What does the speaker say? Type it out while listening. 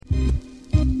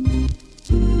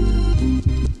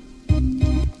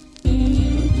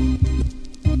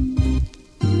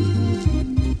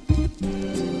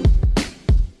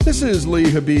This is Lee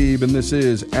Habib, and this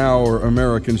is Our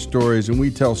American Stories, and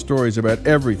we tell stories about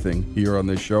everything here on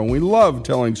this show. And we love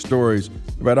telling stories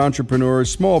about entrepreneurs,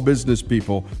 small business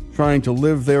people trying to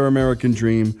live their American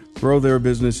dream, grow their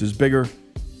businesses bigger,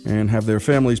 and have their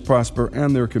families prosper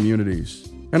and their communities.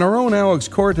 And our own Alex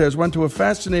Cortez went to a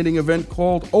fascinating event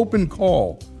called Open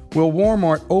Call, where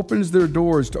Walmart opens their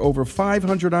doors to over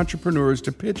 500 entrepreneurs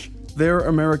to pitch their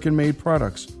American-made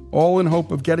products, all in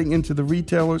hope of getting into the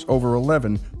retailer's over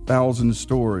 11,000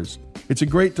 stores. It's a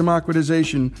great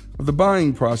democratization of the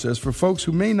buying process for folks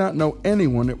who may not know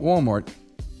anyone at Walmart,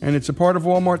 and it's a part of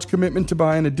Walmart's commitment to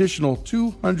buy an additional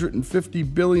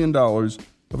 $250 billion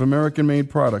of American-made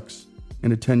products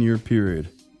in a 10-year period.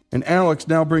 And Alex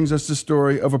now brings us the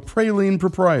story of a Praline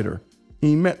proprietor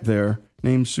he met there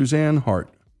named Suzanne Hart.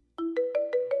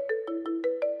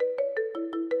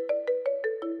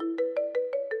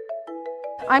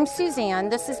 I'm Suzanne.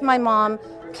 This is my mom,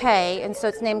 Kay, and so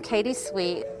it's named Katie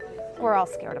Sweet. We're all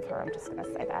scared of her, I'm just going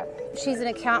to say that. She's an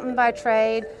accountant by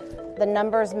trade. The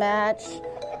numbers match.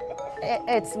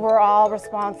 We're all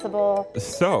responsible.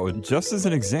 So, just as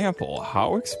an example,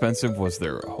 how expensive was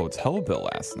their hotel bill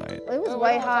last night? It was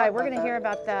way high. We're going to hear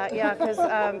about that. Yeah, because,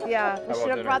 we should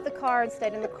have brought the car and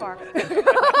stayed in the car.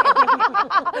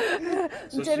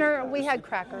 Dinner, we had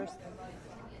crackers.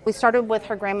 We started with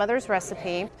her grandmother's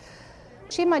recipe.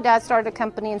 She and my dad started a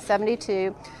company in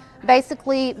 1972,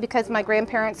 basically because my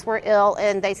grandparents were ill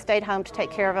and they stayed home to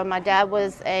take care of them. My dad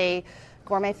was a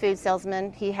gourmet food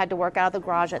salesman. He had to work out of the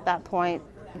garage at that point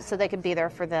so they could be there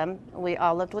for them. We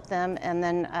all lived with them, and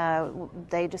then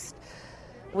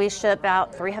we ship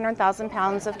out 300,000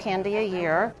 pounds of candy a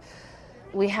year.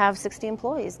 We have 60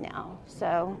 employees now.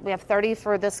 So we have 30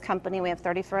 for this company, we have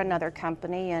 30 for another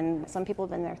company, and some people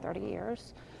have been there 30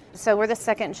 years. So we're the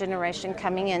second generation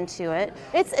coming into it.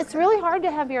 It's really hard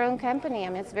to have your own company. I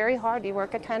mean, it's very hard. You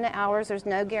work a ton of hours. There's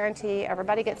no guarantee.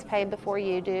 Everybody gets paid before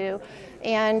you do.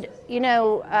 And, you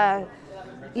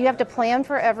have to plan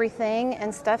for everything,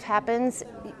 and stuff happens.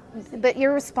 But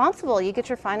you're responsible. You get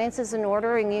your finances in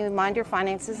order, and you mind your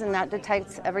finances, and that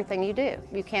dictates everything you do.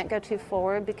 You can't go too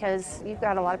forward because you've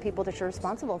got a lot of people that you're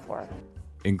responsible for.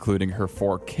 Including her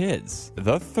 4 kids,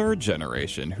 the third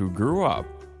generation who grew up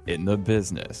in the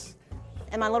business.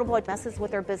 And my little boy messes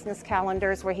with their business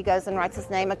calendars where he goes and writes his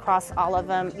name across all of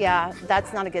them. Yeah,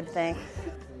 that's not a good thing.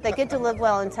 They get to live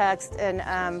well in text, and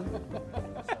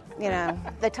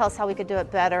they tell us how we could do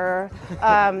it better.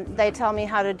 They tell me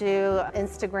how to do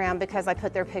Instagram because I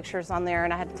put their pictures on there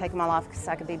and I had to take them all off because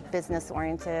I could be business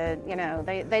oriented.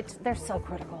 They're so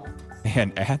critical.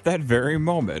 And at that very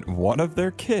moment, one of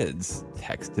their kids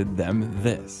texted them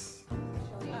this.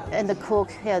 In the Cool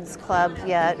Kids Club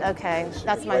yet. Okay,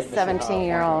 that's my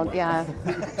 17-year-old. Yeah,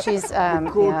 she's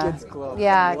Cool Kids Club.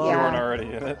 Yeah, well, yeah. You weren't already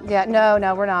in it. Yeah,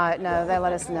 no, we're not. No, they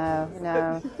let us know.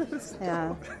 No,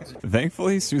 yeah.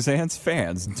 Thankfully, Suzanne's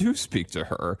fans do speak to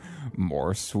her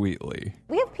more sweetly.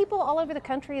 We have people all over the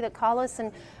country that call us,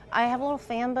 and I have a little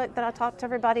fan book that I talk to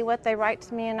everybody with. They write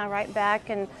to me, and I write back,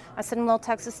 and I send them little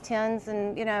Texas tins,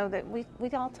 and that we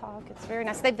all talk. It's very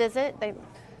nice. They visit. They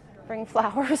bring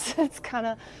flowers. It's kind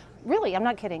of, really, I'm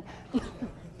not kidding.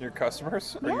 Your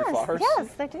customers bring Yes, your flowers?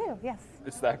 yes, they do, yes.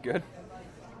 It's that good?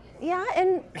 Yeah,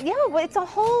 and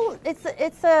well,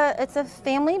 it's a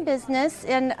family business,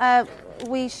 and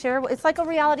we share, it's like a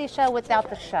reality show without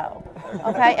the show,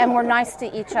 okay? And we're nice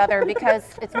to each other because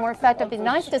it's more effective to be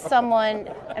nice to someone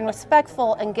and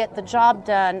respectful and get the job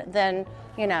done than,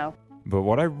 But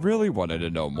what I really wanted to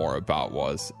know more about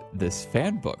was this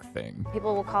fan book thing.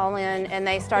 People will call in and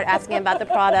they start asking about the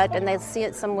product, and they see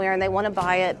it somewhere and they want to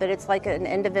buy it, but it's like an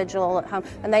individual at home,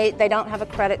 and they don't have a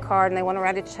credit card and they want to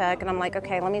write a check, and I'm like,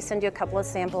 okay, let me send you a couple of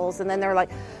samples, and then they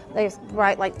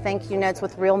write like thank you notes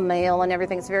with real mail and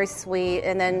everything. It's very sweet,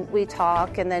 and then we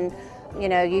talk, and then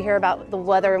you hear about the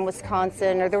weather in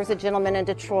Wisconsin, or there was a gentleman in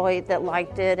Detroit that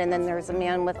liked it, and then there's a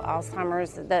man with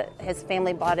Alzheimer's that his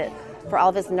family bought it for all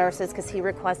of his nurses because he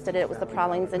requested it. It was the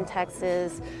Pralines in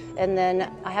Texas. And then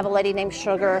I have a lady named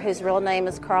Sugar whose real name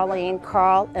is Carleen,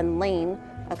 Carl and Lean,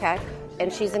 okay?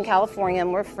 And she's in California,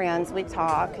 and we're friends. We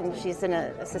talk, and she's in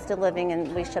an assisted living,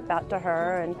 and we ship out to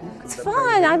her, and it's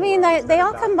fun. I mean, they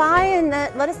all come by and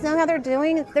let us know how they're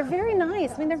doing. They're very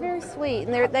nice. I mean, they're very sweet,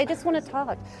 and they just want to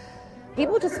talk.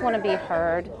 People just want to be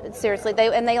heard, seriously.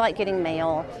 They like getting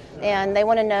mail, and they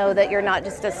want to know that you're not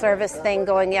just a service thing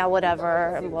going, yeah,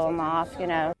 whatever, and blow them off,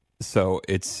 So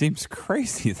it seems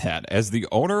crazy that as the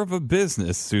owner of a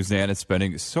business, Suzanne is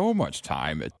spending so much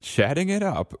time chatting it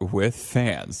up with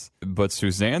fans. But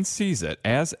Suzanne sees it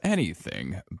as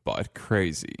anything but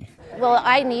crazy. Well,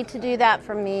 I need to do that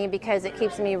for me because it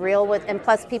keeps me real with, and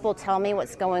plus people tell me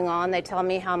what's going on. They tell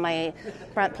me how my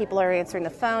front people are answering the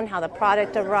phone, how the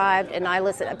product arrived, and I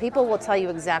listen. People will tell you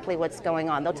exactly what's going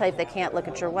on. They'll tell you if they can't look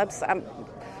at your website.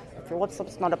 If your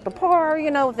website's not up to par,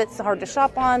 if it's hard to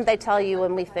shop on, they tell you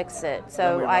and we fix it.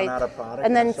 So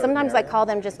and then sometimes I call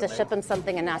them just to ship them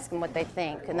something and ask them what they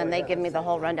think, and then they give me the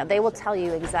whole rundown. They will tell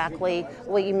you exactly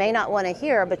what you may not want to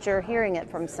hear, but you're hearing it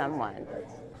from someone.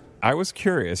 I was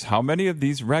curious, how many of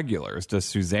these regulars does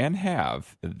Suzanne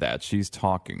have that she's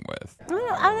talking with? Probably,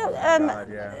 I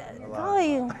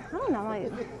don't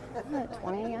know, like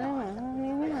 20, I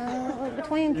don't know,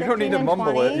 between 15 You don't need to and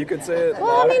mumble 20. it. You can say it.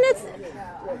 Well, I mean, it's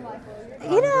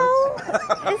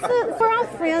we're all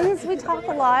friends. We talk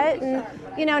a lot, and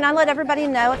and I let everybody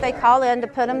know if they call in to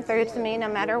put them through to me no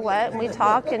matter what, and we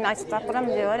talk, and I stop what I'm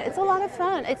doing. It's a lot of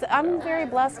fun. I'm very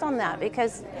blessed on that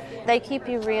because they keep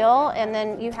you real, and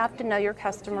then you have to know your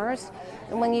customers,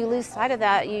 and when you lose sight of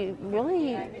that, you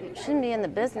really shouldn't be in the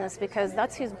business because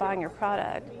that's who's buying your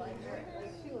product.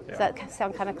 Does that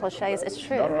sound kind of cliche? It's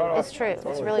true. No. It's true.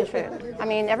 It's really true. I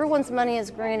mean, everyone's money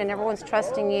is green, and everyone's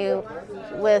trusting you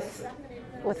with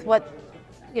what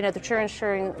that you're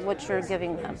ensuring what you're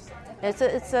giving them.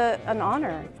 It's an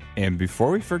honor. And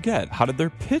before we forget, how did their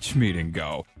pitch meeting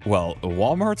go? Well,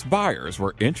 Walmart's buyers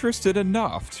were interested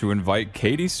enough to invite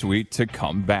Katie Sweet to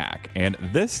come back, and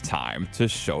this time to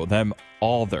show them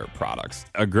all their products.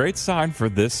 A great sign for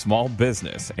this small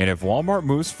business, and if Walmart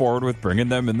moves forward with bringing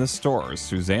them in the stores,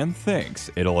 Suzanne thinks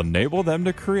it'll enable them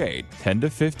to create 10 to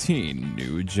 15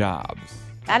 new jobs.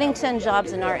 Adding 10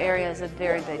 jobs in our area is a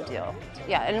very big deal.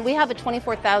 Yeah, and we have a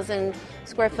 24,000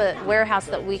 square foot warehouse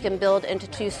that we can build into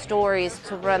 2 stories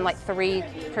to run like 3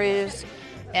 crews,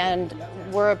 and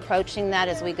we're approaching that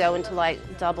as we go into like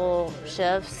double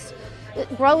shifts.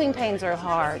 Growing pains are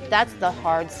hard. That's the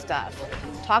hard stuff.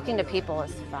 Talking to people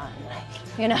is fun.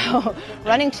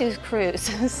 Running 2 crews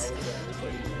is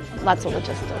lots of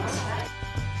logistics.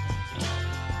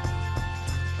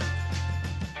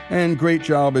 And great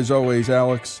job as always,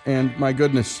 Alex. And my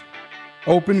goodness,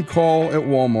 open call at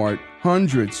Walmart.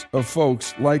 Hundreds of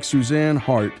folks like Suzanne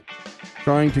Hart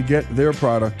trying to get their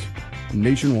product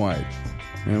nationwide.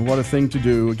 And what a thing to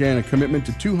do. Again, a commitment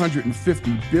to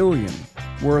 $250 billion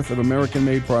worth of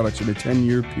American-made products in a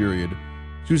 10-year period.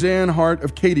 Suzanne Hart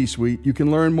of Katie Sweet. You can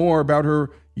learn more about her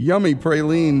yummy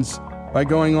pralines by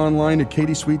going online at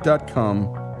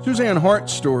katiesweet.com. Suzanne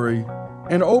Hart's story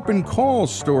and open call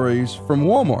stories from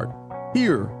Walmart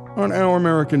here on Our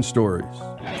American Stories.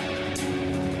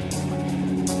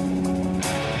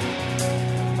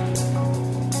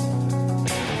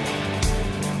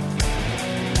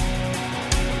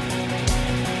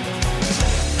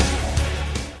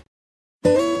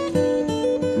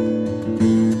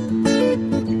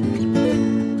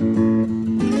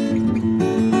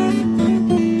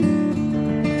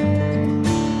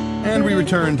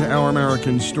 Return to Our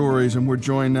American Stories, and we're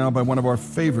joined now by one of our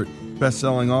favorite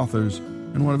best-selling authors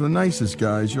and one of the nicest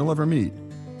guys you'll ever meet,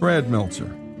 Brad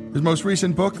Meltzer. His most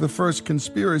recent book, The First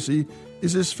Conspiracy,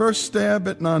 is his first stab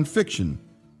at nonfiction,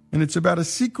 and it's about a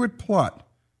secret plot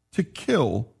to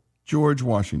kill George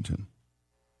Washington.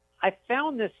 I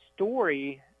found this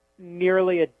story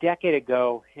nearly a decade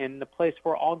ago in the place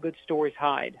where all good stories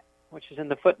hide, which is in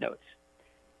the footnotes.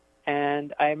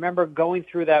 And I remember going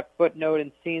through that footnote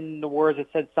and seeing the words that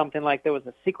said something like there was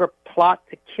a secret plot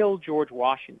to kill George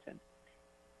Washington.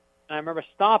 And I remember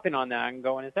stopping on that and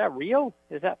going, is that real?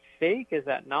 Is that fake? Is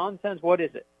that nonsense? What is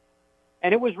it?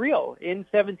 And it was real. In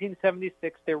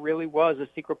 1776, there really was a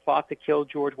secret plot to kill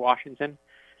George Washington.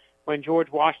 When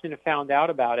George Washington found out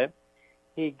about it,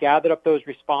 he gathered up those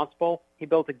responsible. He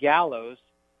built a gallows.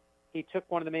 He took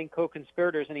one of the main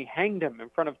co-conspirators and he hanged him in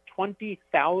front of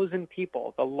 20,000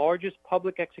 people, the largest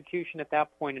public execution at that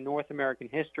point in North American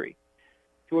history.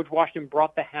 George Washington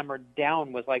brought the hammer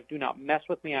down, was like, do not mess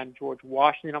with me. I'm George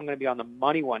Washington. I'm going to be on the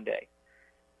money one day.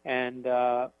 And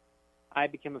I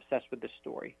became obsessed with this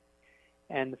story.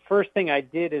 And the first thing I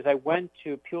did is I went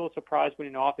to Pulitzer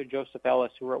Prize-winning author Joseph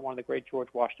Ellis, who wrote one of the great George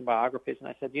Washington biographies, and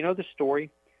I said, you know the story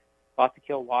about to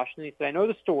kill Washington? He said, I know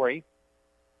the story.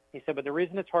 He said, but the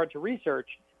reason it's hard to research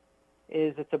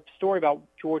is it's a story about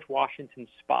George Washington's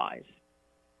spies.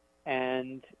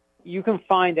 And you can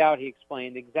find out, he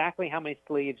explained, exactly how many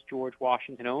slaves George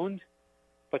Washington owned,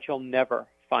 but you'll never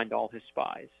find all his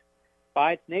spies.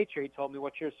 By its nature, he told me,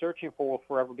 what you're searching for will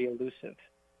forever be elusive.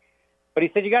 But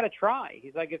he said, you got to try.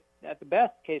 He's like, if, at the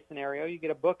best case scenario, you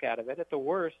get a book out of it. At the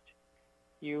worst,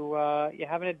 you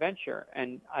have an adventure.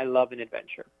 And I love an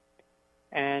adventure.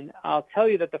 And I'll tell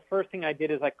you that the first thing I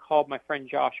did is I called my friend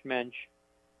Josh Mensch.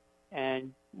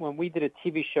 And when we did a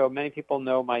TV show, many people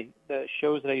know the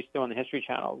shows that I used to do on the History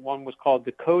Channel. One was called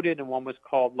Decoded and one was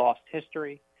called Lost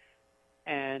History.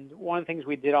 And one of the things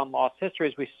we did on Lost History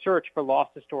is we searched for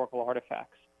lost historical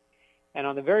artifacts. And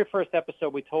on the very first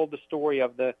episode, we told the story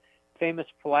of the famous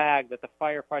flag that the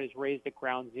firefighters raised at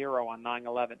Ground Zero on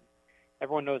 9/11.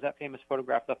 Everyone knows that famous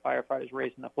photograph of the firefighters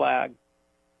raising the flag.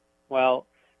 Well,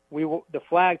 the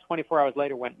flag 24 hours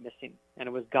later went missing, and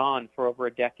it was gone for over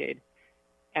a decade.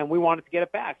 And we wanted to get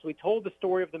it back. So we told the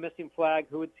story of the missing flag,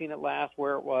 who had seen it last,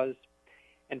 where it was.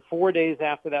 And 4 days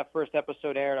after that first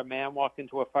episode aired, a man walked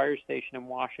into a fire station in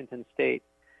Washington State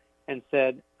and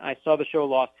said, I saw the show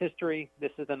Lost History.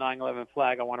 This is the 9/11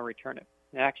 flag. I want to return it.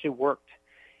 It actually worked.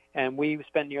 And we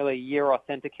spent nearly a year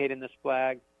authenticating this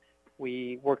flag.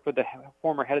 We worked with the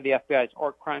former head of the FBI's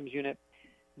Art Crimes Unit.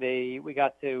 We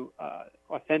got to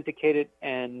authenticate it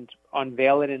and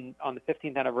unveil it on the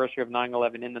 15th anniversary of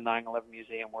 9/11 in the 9/11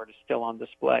 Museum, where it is still on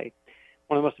display.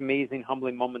 One of the most amazing,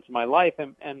 humbling moments of my life.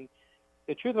 And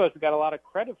the truth was, we got a lot of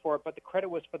credit for it, but the credit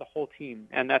was for the whole team.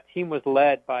 And that team was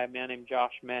led by a man named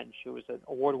Josh Mensch, who was an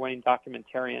award-winning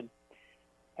documentarian.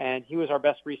 And he was our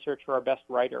best researcher, our best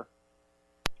writer.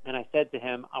 And I said to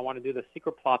him, I want to do the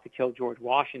secret plot to kill George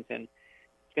Washington.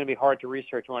 It's going to be hard to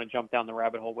research. You want to jump down the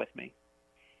rabbit hole with me?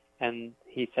 And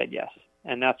he said yes.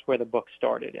 And that's where the book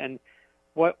started. And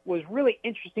what was really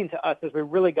interesting to us as we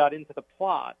really got into the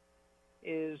plot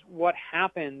is what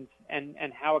happened and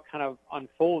how it kind of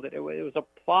unfolded. It was a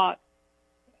plot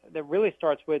that really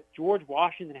starts with George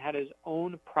Washington had his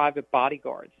own private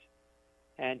bodyguards.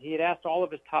 And he had asked all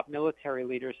of his top military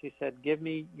leaders, he said, give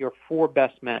me your 4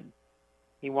 best men.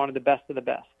 He wanted the best of the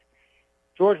best.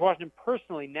 George Washington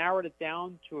personally narrowed it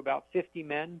down to about 50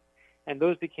 men, and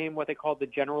those became what they called the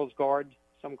General's Guard.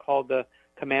 Some called the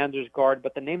Commander's Guard,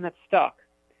 but the name that stuck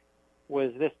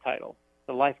was this title,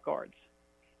 the Lifeguards,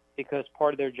 because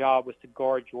part of their job was to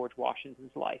guard George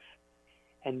Washington's life.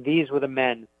 And these were the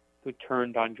men who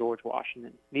turned on George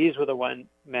Washington. These were the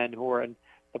men who were in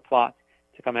the plot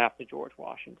to come after George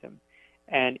Washington.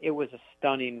 And it was a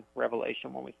stunning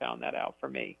revelation when we found that out for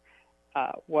me.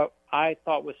 What I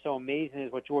thought was so amazing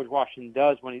is what George Washington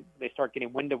does when they start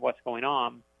getting wind of what's going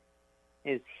on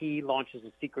is he launches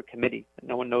a secret committee that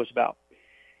no one knows about.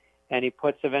 And he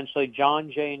puts eventually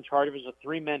John Jay in charge of it. There's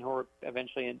 3 men who are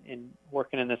eventually in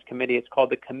working in this committee. It's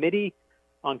called the Committee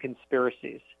on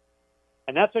Conspiracies.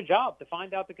 And that's their job, to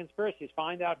find out the conspiracies,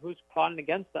 find out who's plotting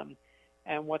against them.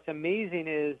 And what's amazing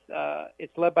is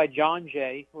it's led by John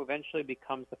Jay, who eventually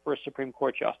becomes the first Supreme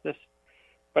Court justice.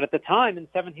 But at the time, in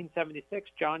 1776,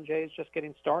 John Jay is just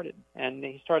getting started. And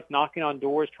he starts knocking on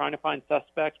doors, trying to find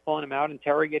suspects, pulling them out,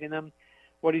 interrogating them.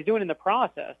 What he's doing in the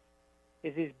process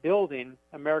is he's building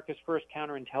America's first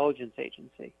counterintelligence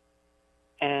agency.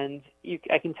 And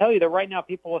I can tell you that right now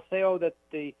people will say, that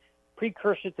the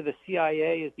precursor to the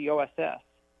CIA is the OSS.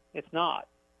 It's not.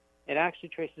 It actually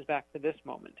traces back to this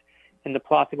moment in the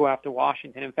plot to go after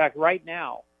Washington. In fact, right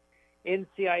now, in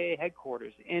CIA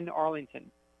headquarters in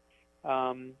Arlington,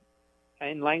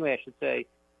 in Langley, I should say,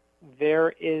 there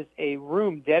is a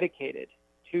room dedicated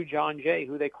to John Jay,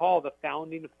 who they call the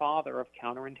founding father of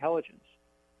counterintelligence.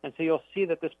 And so you'll see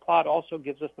that this plot also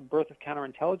gives us the birth of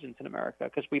counterintelligence in America,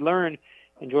 because we learn,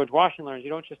 and George Washington learns, you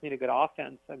don't just need a good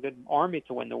offense, a good army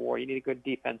to win the war. You need a good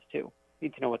defense, too. You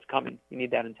need to know what's coming. You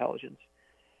need that intelligence.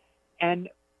 And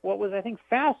what was, I think,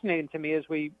 fascinating to me as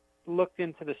we looked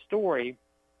into the story,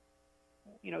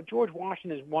 George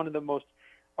Washington is one of the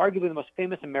arguably the most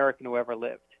famous American who ever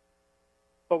lived.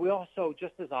 But we also,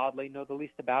 just as oddly, know the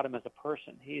least about him as a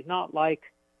person. He's not like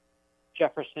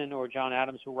Jefferson or John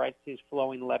Adams, who writes these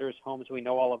flowing letters home so we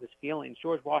know all of his feelings.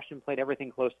 George Washington played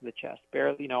everything close to the chest.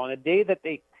 Barely, on the day that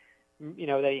they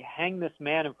hang this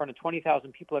man in front of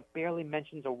 20,000 people, it barely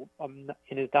mentions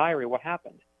in his diary what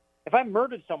happened. If I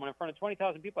murdered someone in front of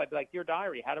 20,000 people, I'd be like, dear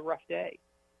diary, had a rough day.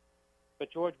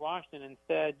 But George Washington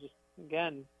instead just,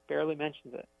 again, barely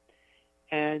mentions it.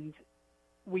 And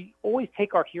we always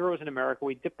take our heroes in America,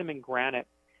 we dip them in granite,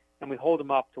 and we hold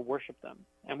them up to worship them.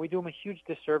 And we do them a huge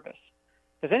disservice.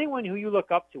 Because anyone who you look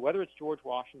up to, whether it's George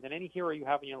Washington, any hero you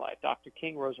have in your life, Dr.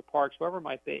 King, Rosa Parks, whoever it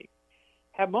might be,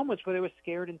 have moments where they were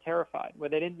scared and terrified, where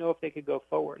they didn't know if they could go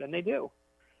forward, and they do.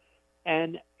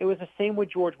 And it was the same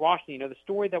with George Washington. The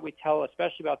story that we tell,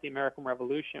 especially about the American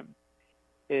Revolution,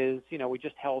 is, we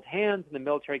just held hands and the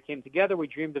military came together. We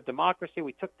dreamed of democracy.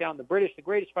 We took down the British, the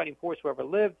greatest fighting force who ever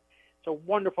lived. It's a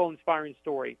wonderful, inspiring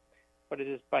story. but it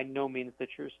is by no means the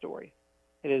true story.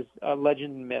 It is a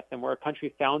legend and myth, and we're a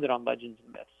country founded on legends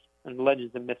and myths. And the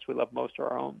legends and myths we love most are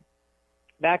our own.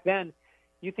 Back then,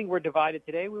 you think we're divided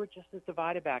today? We were just as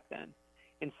divided back then.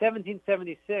 In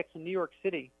 1776 in New York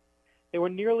City, there were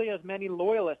nearly as many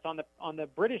loyalists on the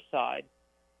British side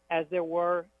as there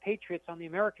were patriots on the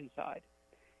American side.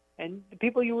 And the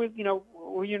people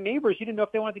were your neighbors. You didn't know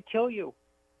if they wanted to kill you.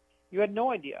 You had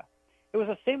no idea. It was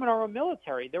the same in our own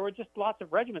military. There were just lots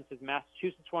of regiments.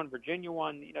 Massachusetts won, Virginia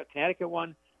won, Connecticut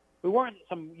won. We weren't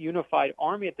some unified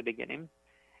army at the beginning.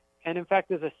 And in fact,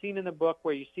 there's a scene in the book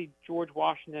where you see George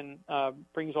Washington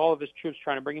brings all of his troops,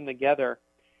 trying to bring them together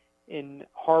in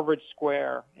Harvard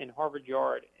Square, in Harvard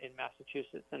Yard in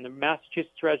Massachusetts. And the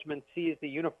Massachusetts regiment sees the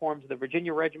uniforms of the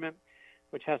Virginia regiment,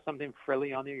 which has something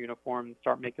frilly on their uniform,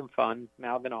 start making fun,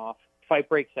 mouthing off. Fight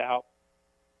breaks out,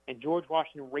 and George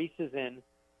Washington races in,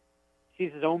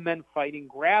 sees his own men fighting,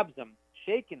 grabs them,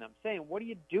 shaking them, saying, "What are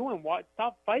you doing?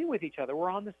 Stop fighting with each other. We're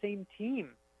on the same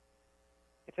team."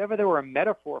 If ever there were a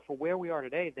metaphor for where we are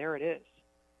today, there it is.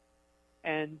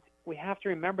 And we have to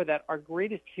remember that our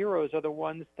greatest heroes are the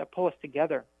ones that pull us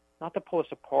together, not to pull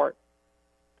us apart.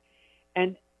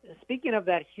 And speaking of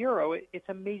that hero, it's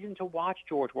amazing to watch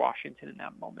George Washington in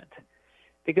that moment.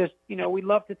 Because, we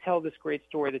love to tell this great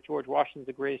story that George Washington's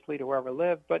the greatest leader who ever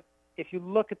lived. But if you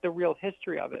look at the real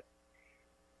history of it,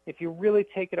 if you really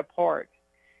take it apart,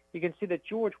 you can see that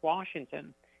George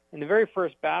Washington, in the very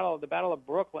first battle, the Battle of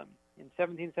Brooklyn in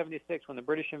 1776, when the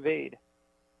British invade,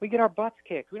 we get our butts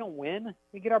kicked. We don't win.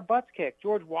 We get our butts kicked.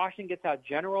 George Washington gets out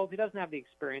generals. He doesn't have the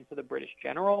experience of the British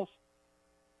generals.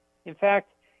 In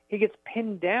fact, he gets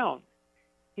pinned down.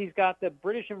 He's got the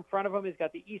British in front of him. He's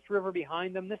got the East River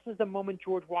behind him. This is the moment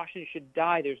George Washington should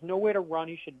die. There's nowhere to run.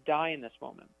 He should die in this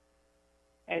moment.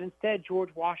 And instead,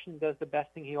 George Washington does the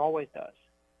best thing he always does.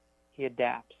 He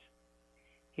adapts.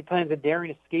 He plans a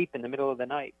daring escape in the middle of the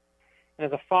night. And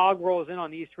as a fog rolls in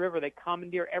on the East River, they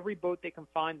commandeer every boat they can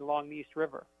find along the East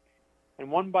River.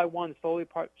 And one by one, slowly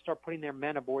start putting their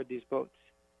men aboard these boats.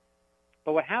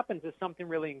 But what happens is something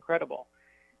really incredible,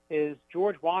 is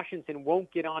George Washington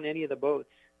won't get on any of the boats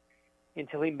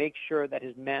until he makes sure that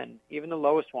his men, even the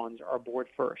lowest ones, are aboard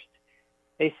first.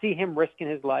 They see him risking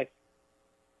his life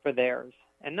for theirs.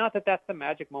 And not that that's the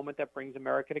magic moment that brings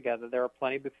America together. There are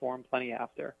plenty before and plenty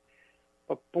after.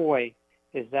 But boy,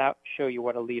 does that show you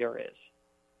what a leader is.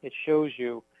 It shows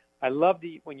you, I love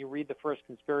when you read the first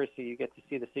conspiracy, you get to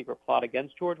see the secret plot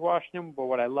against George Washington, but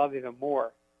what I love even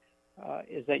more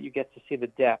is that you get to see the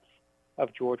depth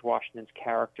of George Washington's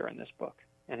character in this book.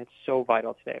 And it's so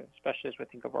vital today, especially as we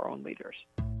think of our own leaders.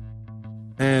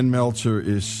 Ann Meltzer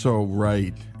is so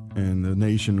right, and the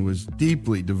nation was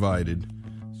deeply divided.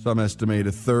 Some estimate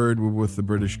a third were with the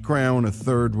British Crown, a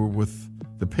third were with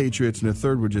the Patriots, and a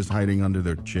third were just hiding under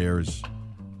their chairs,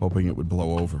 hoping it would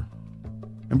blow over.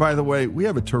 And by the way, we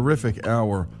have a terrific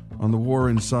hour on the war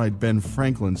inside Ben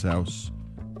Franklin's house.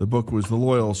 The book was The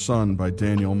Loyal Son by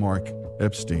Daniel Mark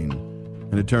Epstein.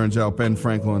 And it turns out Ben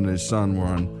Franklin and his son were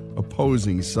on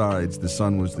opposing sides. The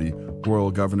son was the royal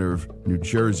governor of New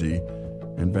Jersey,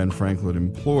 and Ben Franklin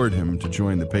implored him to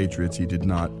join the Patriots. He did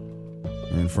not.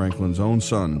 And Franklin's own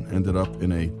son ended up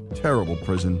in a terrible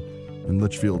prison in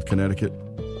Litchfield, Connecticut,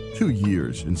 2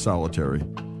 years in solitary,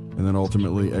 and then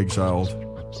ultimately exiled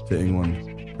to England.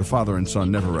 The father and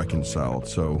son never reconciled.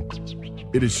 So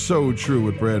it is so true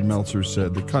what Brad Meltzer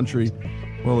said. The country,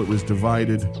 well, it was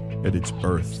divided at its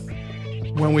birth.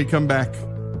 When we come back,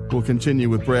 we'll continue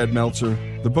with Brad Meltzer.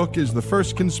 The book is The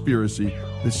First Conspiracy,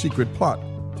 The Secret Plot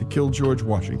to Kill George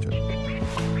Washington.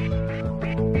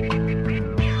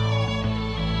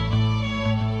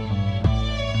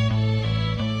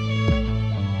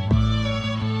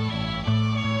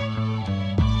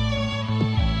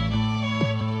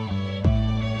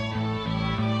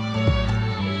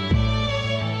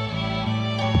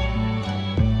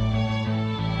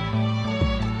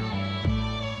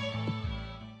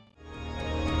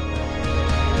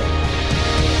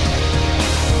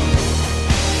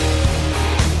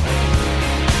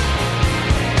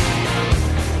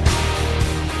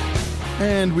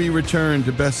 And we return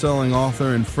to best-selling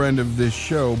author and friend of this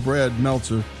show, Brad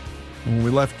Meltzer. And when we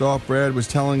left off, Brad was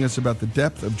telling us about the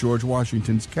depth of George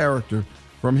Washington's character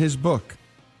from his book,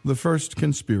 The First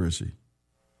Conspiracy.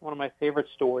 One of my favorite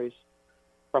stories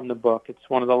from the book. It's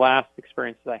one of the last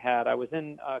experiences I had. I was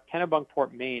in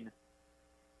Kennebunkport, Maine,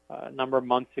 a number of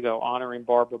months ago, honoring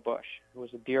Barbara Bush, who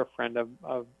was a dear friend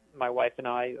of my wife and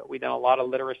I. We done a lot of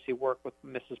literacy work with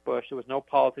Mrs. Bush. There was no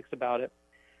politics about it.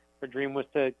 Her dream was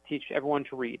to teach everyone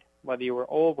to read, whether you were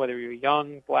old, whether you were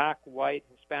young, black, white,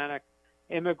 Hispanic,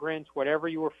 immigrant, whatever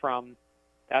you were from,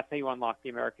 That's how you unlock the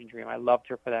American dream. I loved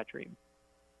her for that dream.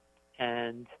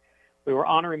 And we were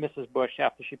honoring Mrs. Bush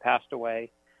after she passed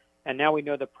away. And now we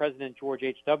know that President George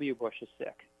H.W. Bush is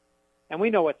sick. And we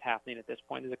know what's happening at this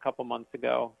point. There's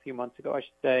a few months ago, I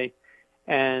should say.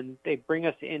 And they bring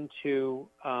us into,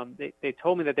 they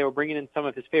told me that they were bringing in some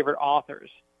of his favorite authors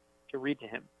to read to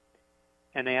him.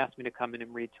 And they asked me to come in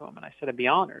and read to him. And I said, I'd be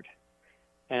honored.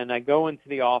 And I go into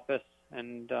the office,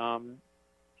 and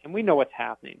we know what's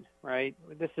happening, right?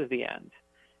 This is the end.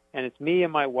 And it's me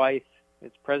and my wife.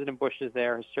 It's President Bush is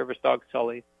there, his service dog,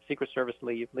 Sully, Secret Service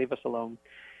leave us alone.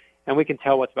 And we can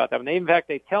tell what's about them. And in fact,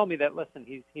 they tell me that, listen,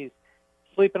 he's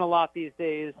sleeping a lot these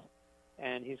days,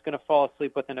 and he's going to fall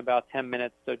asleep within about 10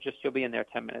 minutes, so just you'll be in there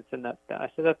 10 minutes. And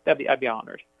I said, I'd be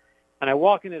honored. And I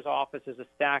walk in his office. There's a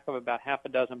stack of about half a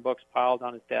dozen books piled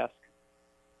on his desk.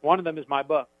 One of them is my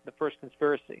book, The First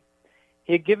Conspiracy.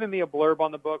 He had given me a blurb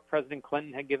on the book. President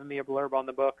Clinton had given me a blurb on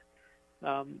the book.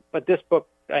 But this book,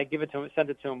 I sent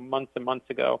it to him months and months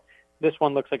ago. This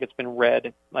one looks like it's been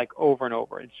read like over and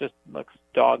over. It just looks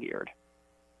dog-eared.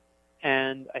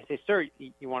 And I say, sir,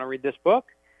 you want to read this book?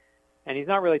 And he's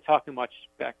not really talking much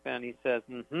back then. He says,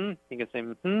 mm-hmm. He can say,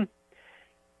 mm-hmm.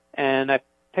 And I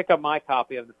pick up my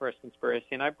copy of The First Conspiracy,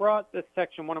 and I brought this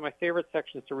section, one of my favorite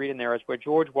sections to read in there is where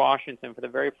George Washington, for the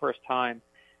very first time,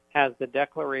 has the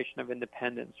Declaration of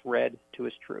Independence read to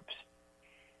his troops.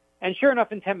 And sure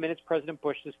enough, in 10 minutes, President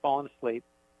Bush has fallen asleep.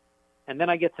 And then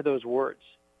I get to those words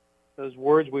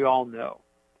we all know.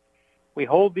 We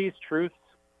hold these truths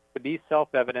to be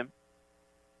self-evident,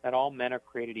 that all men are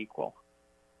created equal.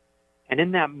 And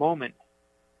in that moment,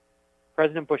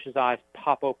 President Bush's eyes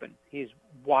pop open. He's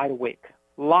wide awake,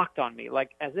 locked on me,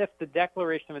 like as if the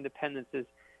Declaration of Independence is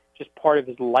just part of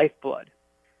his lifeblood.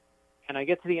 And I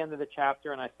get to the end of the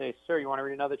chapter, and I say, sir, you want to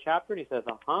read another chapter? And he says,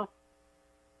 uh-huh.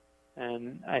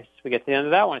 And we get to the end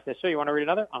of that one. I say, sir, you want to read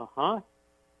another? Uh-huh.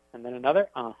 And then another?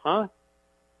 Uh-huh.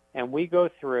 And we go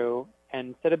through, and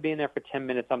instead of being there for 10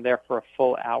 minutes, I'm there for a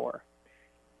full hour.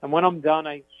 And when I'm done,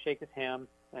 I shake his hand.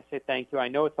 I say thank you. I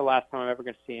know it's the last time I'm ever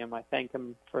going to see him. I thank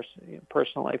him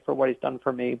personally for what he's done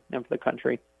for me and for the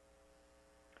country.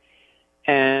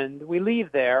 And we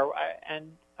leave there,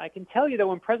 and I can tell you that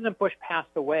when President Bush passed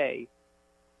away,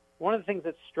 one of the things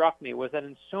that struck me was that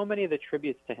in so many of the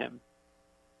tributes to him,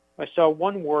 I saw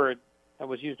one word that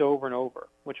was used over and over,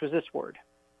 which was this word,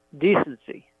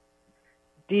 decency.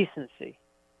 Decency.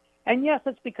 And yes,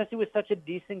 it's because he was such a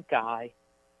decent guy,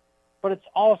 but it's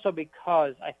also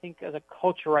because I think as a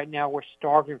culture right now, we're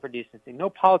starving for decency. No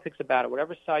politics about it.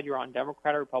 Whatever side you're on,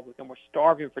 Democrat or Republican, we're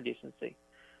starving for decency.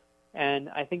 And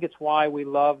I think it's why we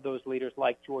love those leaders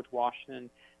like George Washington,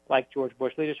 like George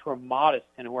Bush, leaders who are modest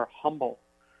and who are humble.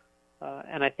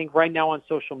 And I think right now on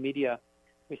social media,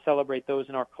 we celebrate those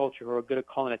in our culture who are good at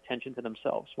calling attention to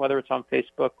themselves, whether it's on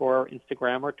Facebook or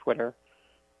Instagram or Twitter,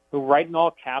 who write in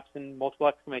all caps and multiple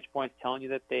exclamation points telling you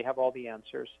that they have all the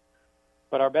answers.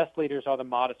 But our best leaders are the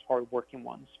modest, hard-working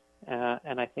ones.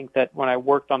 And I think that when I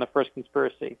worked on The First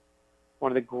Conspiracy,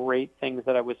 one of the great things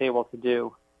that I was able to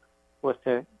do was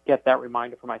to get that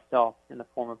reminder for myself in the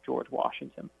form of George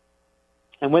Washington.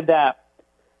 And with that,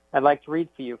 I'd like to read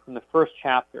for you from the first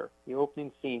chapter, the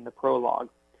opening scene, the prologue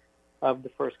of The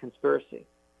First Conspiracy.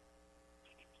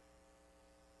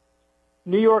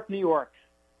 New York, New York,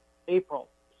 April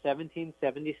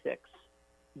 1776.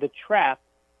 The trap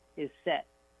is set.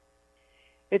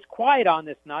 It's quiet on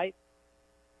this night.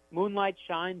 Moonlight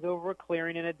shines over a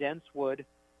clearing in a dense wood.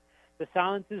 The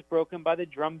silence is broken by the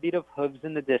drumbeat of hooves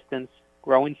in the distance,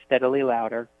 growing steadily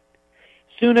louder.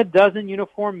 Soon a dozen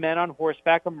uniformed men on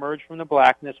horseback emerge from the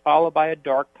blackness, followed by a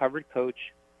dark-covered coach.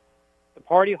 The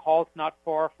party halts not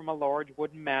far from a large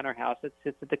wooden manor house that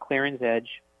sits at the clearing's edge.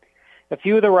 A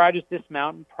few of the riders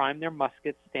dismount and prime their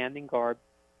muskets, standing guard.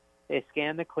 They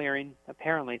scan the clearing,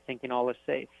 apparently thinking all is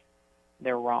safe.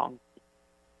 They're wrong.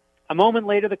 A moment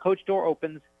later, the coach door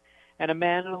opens, and a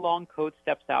man in a long coat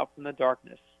steps out from the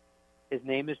darkness. His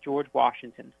name is George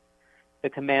Washington, the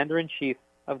commander-in-chief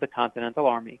of the Continental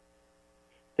Army.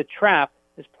 The trap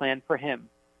is planned for him.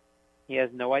 He has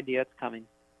no idea it's coming.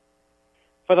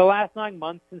 For the last 9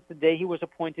 months, since the day he was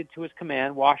appointed to his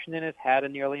command, Washington has had a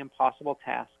nearly impossible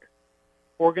task.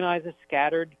 Organize a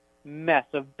scattered mess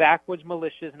of backwoods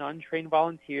militias and untrained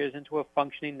volunteers into a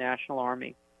functioning national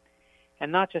army.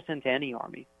 And not just into any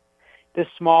army. This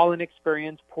small,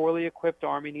 inexperienced, poorly equipped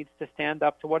army needs to stand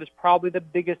up to what is probably the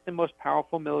biggest and most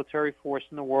powerful military force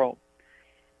in the world.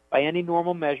 By any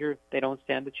normal measure, they don't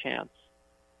stand a chance.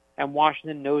 And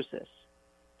Washington knows this,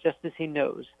 just as he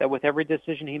knows that with every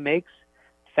decision he makes,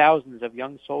 thousands of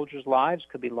young soldiers' lives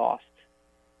could be lost.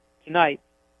 Tonight,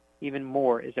 even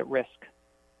more is at risk.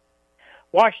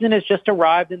 Washington has just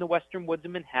arrived in the western woods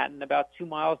of Manhattan, about 2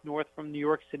 miles north from New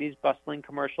York City's bustling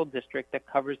commercial district that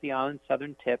covers the island's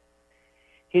southern tip.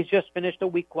 He's just finished a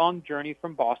week-long journey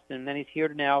from Boston, and he's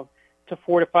here now to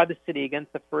fortify the city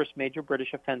against the first major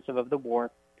British offensive of the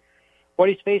war. What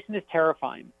he's facing is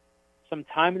terrifying.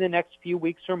 Sometime in the next few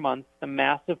weeks or months, the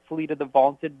massive fleet of the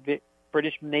vaunted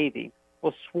British Navy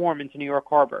will swarm into New York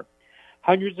Harbor.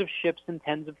 Hundreds of ships and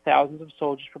tens of thousands of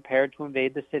soldiers prepared to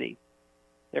invade the city.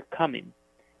 They're coming.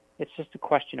 It's just a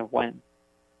question of when.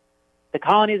 The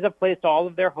colonies have placed all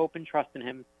of their hope and trust in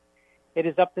him. It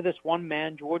is up to this one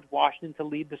man, George Washington, to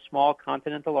lead the small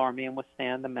Continental Army and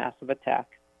withstand the massive attack.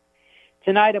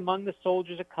 Tonight, among the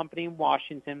soldiers accompanying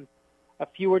Washington, a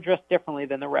few are dressed differently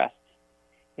than the rest,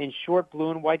 in short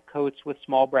blue and white coats with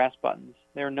small brass buttons.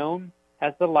 They're known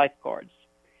as the Lifeguards,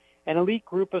 an elite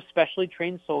group of specially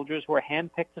trained soldiers who are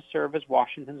handpicked to serve as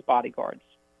Washington's bodyguards.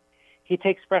 He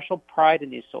takes special pride in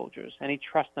these soldiers, and he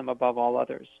trusts them above all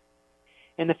others.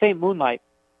 In the faint moonlight,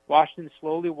 Washington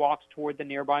slowly walks toward the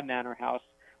nearby manor house,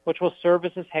 which will serve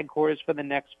as his headquarters for the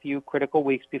next few critical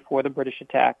weeks before the British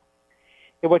attack.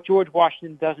 Yet what George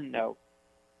Washington doesn't know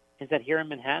is that here in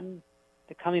Manhattan,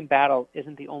 the coming battle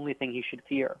isn't the only thing he should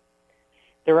fear.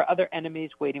 There are other enemies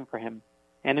waiting for him,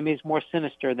 enemies more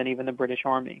sinister than even the British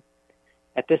Army.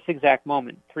 At this exact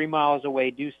moment, 3 miles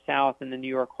away due south in the New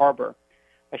York Harbor,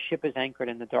 a ship is anchored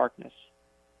in the darkness.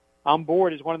 On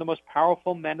board is one of the most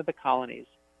powerful men of the colonies,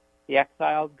 the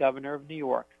exiled governor of New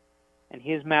York, and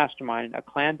he is masterminding a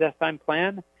clandestine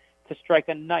plan to strike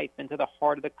a knife into the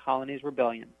heart of the colony's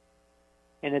rebellion.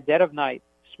 In the dead of night,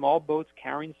 small boats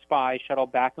carrying spies shuttle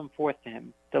back and forth to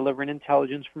him, delivering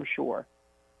intelligence from shore.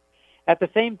 At the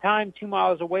same time, 2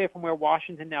 miles away from where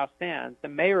Washington now stands, the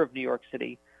mayor of New York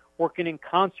City, working in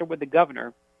concert with the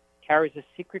governor, carries a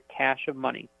secret cache of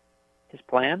money. His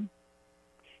plan?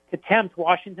 To tempt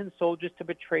Washington's soldiers to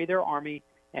betray their army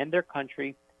and their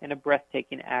country in a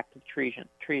breathtaking act of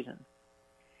treason.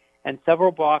 And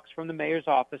several blocks from the mayor's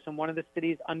office in one of the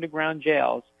city's underground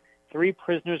jails, 3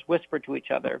 prisoners whisper to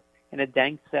each other in a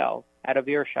dank cell out of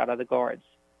earshot of the guards.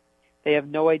 They have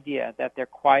no idea that their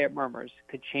quiet murmurs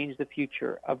could change the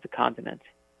future of the continent.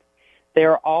 They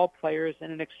are all players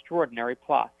in an extraordinary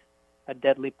plot, a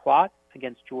deadly plot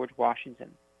against George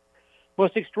Washington.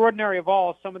 Most extraordinary of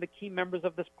all, some of the key members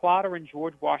of this plot are in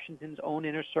George Washington's own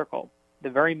inner circle, the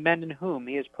very men in whom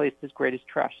he has placed his greatest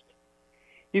trust.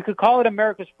 You could call it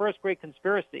America's first great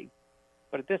conspiracy,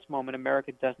 but at this moment,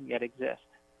 America doesn't yet exist.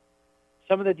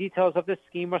 Some of the details of this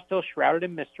scheme are still shrouded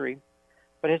in mystery,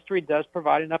 but history does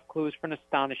provide enough clues for an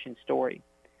astonishing story.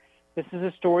 This is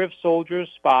a story of soldiers,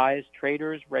 spies,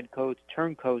 traitors, redcoats,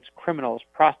 turncoats, criminals,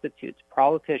 prostitutes,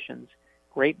 politicians,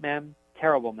 great men,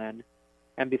 terrible men,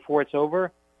 and before it's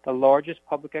over, the largest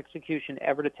public execution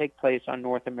ever to take place on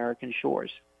North American shores.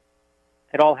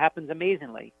 It all happens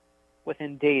amazingly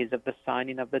within days of the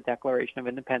signing of the Declaration of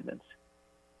Independence.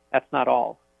 That's not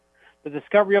all. The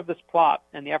discovery of this plot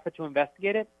and the effort to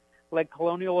investigate it led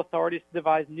colonial authorities to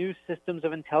devise new systems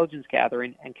of intelligence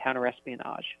gathering and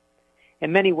counterespionage.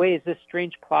 In many ways, this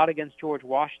strange plot against George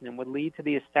Washington would lead to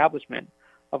the establishment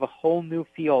of a whole new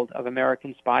field of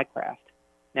American spycraft,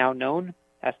 now known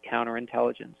as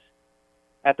counterintelligence.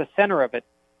 At the center of it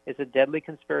is a deadly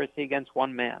conspiracy against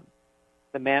one man,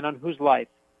 the man on whose life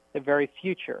the very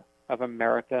future of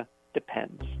America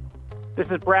depends. This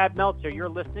is Brad Meltzer. You're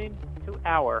listening to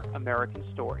Our American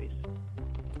Stories.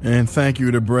 And thank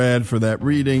you to Brad for that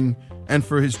reading and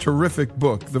for his terrific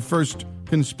book, The First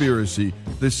Conspiracy,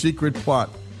 The Secret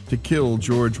Plot to Kill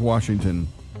George Washington.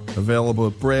 Available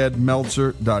at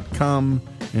bradmeltzer.com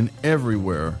and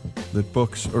everywhere that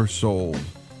books are sold.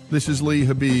 This is Lee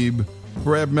Habib,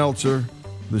 Brad Meltzer,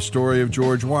 the story of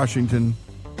George Washington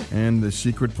and the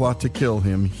secret plot to kill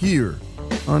him here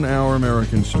on Our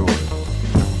American Story.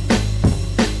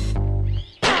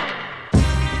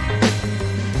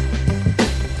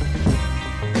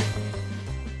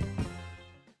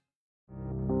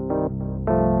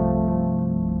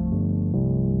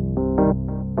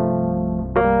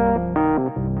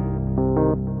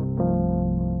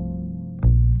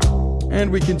 And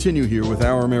we continue here with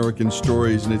Our American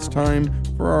Stories, and it's time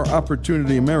for our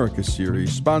Opportunity America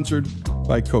series, sponsored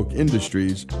by Koch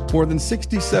Industries. More than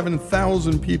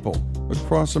 67,000 people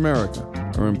across America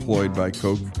are employed by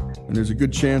Koch, and there's a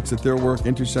good chance that their work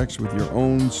intersects with your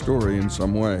own story in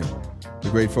some way.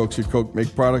 The great folks at Koch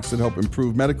make products that help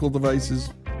improve medical devices,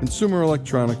 consumer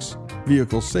electronics,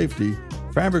 vehicle safety,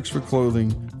 fabrics for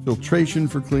clothing, filtration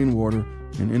for clean water,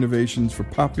 and innovations for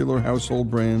popular household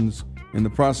brands. In the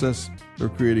process, they're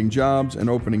creating jobs and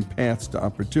opening paths to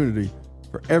opportunity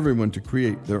for everyone to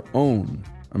create their own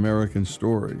American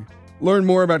story. Learn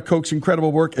more about Coke's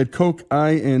incredible work at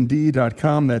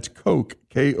CokeIND.com. That's Coke,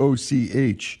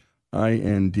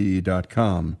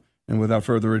 KOCHIND.com. And without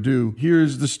further ado,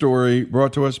 here's the story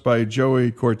brought to us by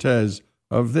Joey Cortez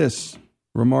of this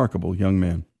remarkable young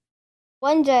man.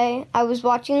 One day, I was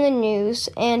watching the news,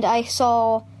 and I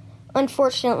saw,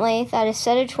 unfortunately, that a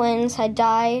set of twins had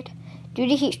died due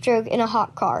to heat stroke in a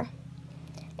hot car.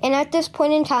 And at this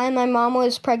point in time, my mom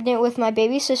was pregnant with my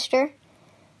baby sister,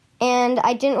 and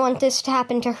I didn't want this to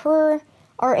happen to her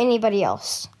or anybody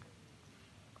else.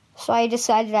 So I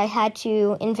decided I had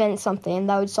to invent something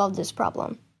that would solve this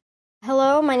problem.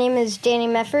 Hello, my name is Danny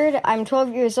Mefford. I'm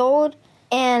 12 years old,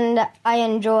 and I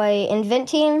enjoy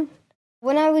inventing.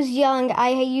 When I was young, I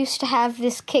used to have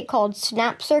this kit called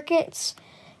Snap Circuits,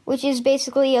 which is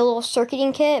basically a little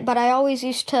circuiting kit, but I always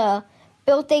used to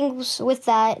build things with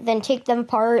that, then take them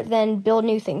apart, then build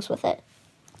new things with it.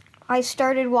 I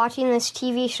started watching this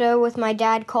TV show with my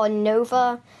dad called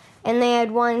Nova, and they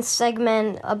had one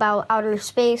segment about outer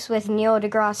space with Neil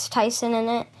deGrasse Tyson in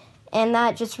it, and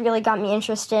that just really got me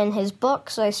interested in his book,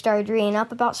 so I started reading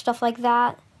up about stuff like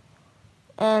that.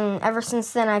 And ever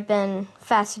since then, I've been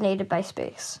fascinated by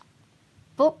space.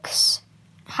 Books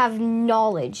have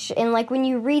knowledge, and when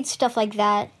you read stuff like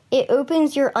that, it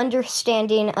opens your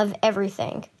understanding of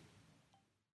everything.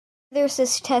 There's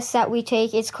this test that we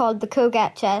take, it's called the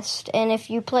COGAT test, and if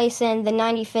you place in the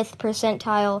 95th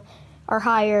percentile or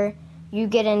higher, you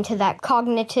get into that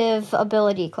cognitive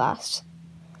ability class.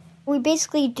 We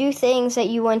basically do things that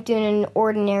you wouldn't do in an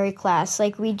ordinary class,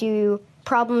 like we do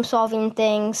problem-solving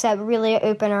things that really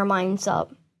open our minds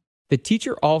up. The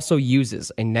teacher also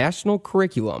uses a national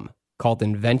curriculum called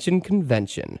Invention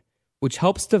Convention, which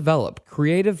helps develop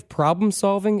creative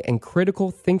problem-solving and critical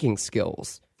thinking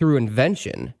skills through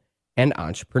invention and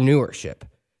entrepreneurship.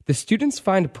 The students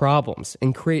find problems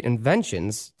and create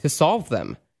inventions to solve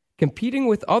them, competing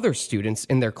with other students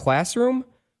in their classroom,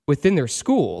 within their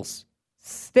schools,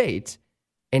 state,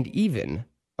 and even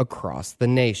across the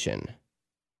nation.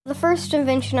 The first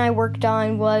invention I worked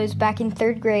on was back in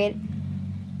 3rd grade.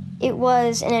 It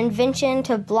was an invention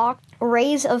to block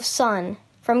rays of sun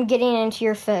from getting into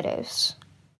your photos.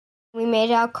 We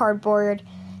made it out of cardboard,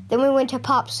 then we went to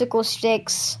popsicle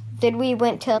sticks, then we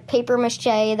went to paper mache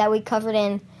that we covered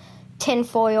in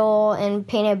tinfoil and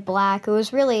painted black. It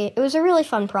was a really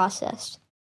fun process.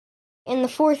 In the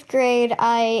 4th grade,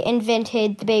 I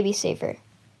invented the Baby Saver.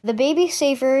 The Baby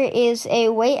Saver is a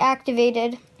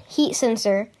weight-activated heat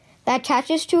sensor that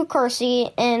attaches to a car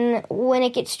seat, and when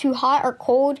it gets too hot or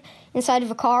cold inside of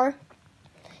a car,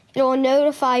 it will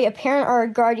notify a parent or a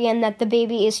guardian that the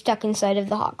baby is stuck inside of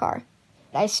the hot car.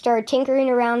 I started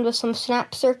tinkering around with some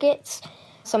snap circuits,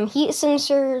 some heat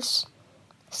sensors,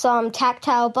 some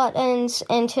tactile buttons,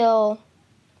 until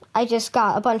I just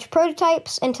got a bunch of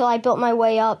prototypes until I built my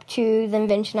way up to the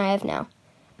invention I have now.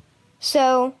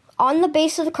 So, on the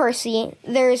base of the car seat,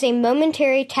 there is a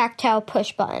momentary tactile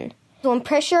push button. When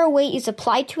pressure or weight is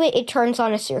applied to it, it turns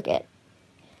on a circuit.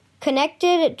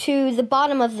 Connected to the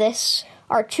bottom of this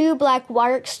are 2 black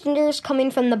wire extenders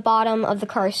coming from the bottom of the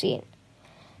car seat.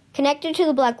 Connected to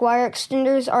the black wire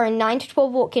extenders are a 9 to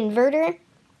 12 volt converter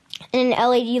and an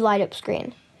LED light-up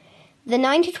screen. The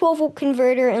 9 to 12 volt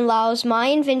converter allows my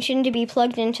invention to be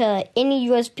plugged into any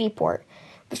USB port,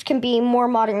 which can be more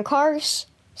modern cars,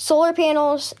 solar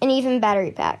panels, and even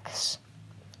battery packs.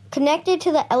 Connected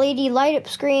to the LED light-up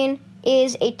screen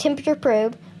is a temperature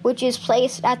probe, which is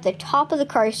placed at the top of the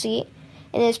car seat,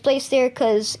 and is placed there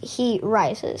because heat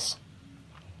rises.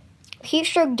 Heat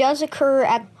stroke does occur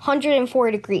at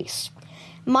 104 degrees.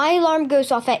 My alarm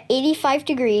goes off at 85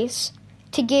 degrees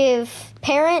to give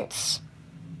parents,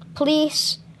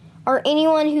 police, or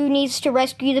anyone who needs to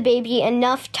rescue the baby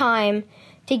enough time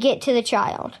to get to the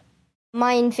child.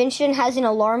 My invention has an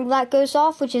alarm that goes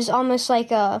off, which is almost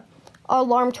like a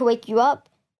alarm to wake you up.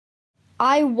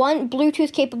 I want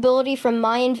Bluetooth capability from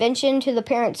my invention to the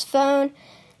parent's phone.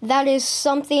 That is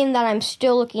something that I'm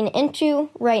still looking into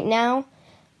right now.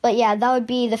 But yeah, that would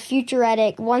be the future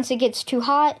edit. Once it gets too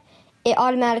hot, it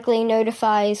automatically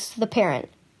notifies the parent.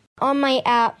 On my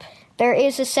app, there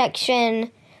is a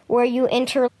section where you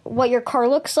enter what your car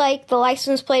looks like, the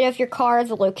license plate of your car,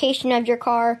 the location of your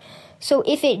car. So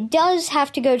if it does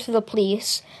have to go to the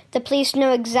police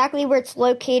know exactly where it's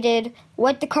located,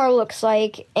 what the car looks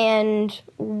like, and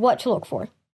what to look for.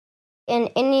 In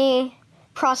any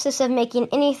process of making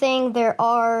anything, there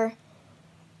are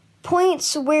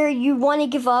points where you want to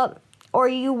give up or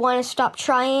you want to stop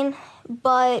trying,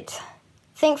 but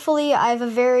thankfully I have a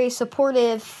very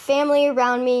supportive family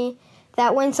around me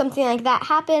that when something like that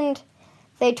happened,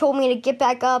 they told me to get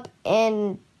back up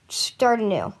and start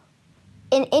anew.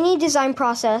 in any design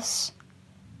process,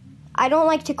 I don't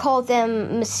like to call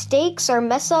them mistakes or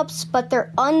mess-ups, but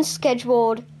they're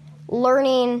unscheduled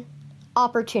learning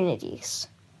opportunities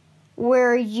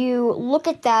where you look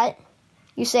at that,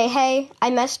 you say, hey, I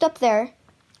messed up there.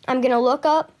 I'm going to look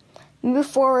up, move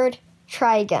forward,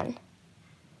 try again.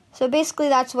 So basically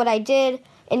that's what I did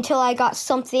until I got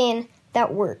something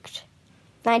that worked.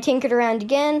 Then I tinkered around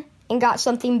again and got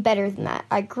something better than that.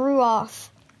 I grew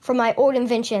off from my old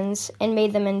inventions and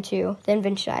made them into the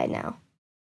invention I had now.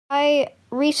 I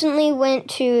recently went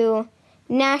to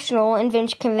National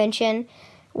Invention Convention,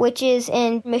 which is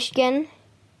in Michigan,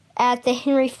 at the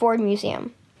Henry Ford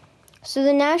Museum. So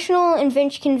the National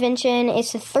Invention Convention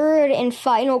is the third and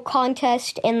final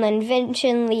contest in the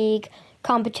Invention League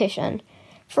competition.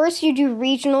 First you do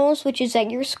regionals, which is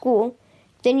at your school.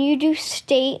 Then you do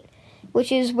state,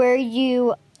 which is where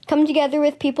you come together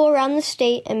with people around the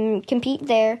state and compete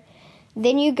there.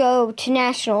 Then you go to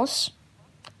nationals,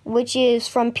 which is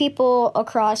from people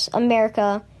across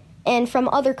America and from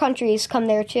other countries come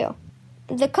there too.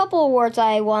 The couple awards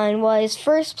I won was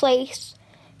first place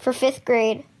for 5th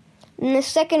grade, and the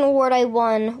second award I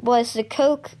won was the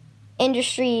Coke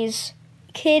Industries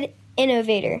Kid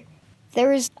Innovator.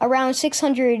 There was around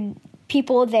 600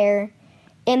 people there,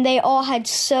 and they all had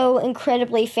so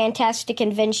incredibly fantastic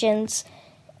inventions.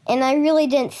 And I really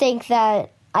didn't think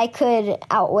that I could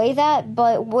outweigh that,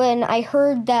 but when I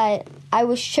heard that I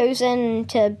was chosen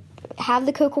to have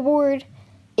the Coke Award,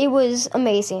 it was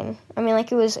amazing. I mean,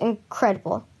 it was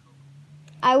incredible.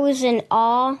 I was in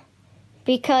awe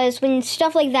because when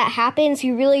stuff like that happens,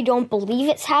 you really don't believe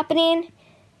it's happening.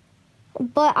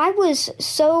 But I was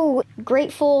so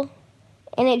grateful,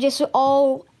 and it just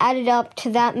all added up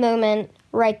to that moment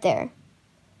right there.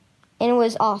 And it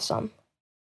was awesome.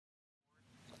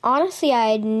 Honestly, I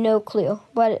had no clue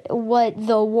what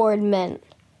the award meant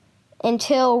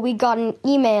until we got an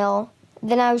email.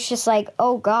 Then I was just like,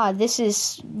 oh God, this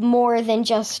is more than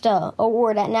just an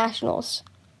award at Nationals.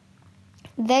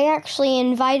 They actually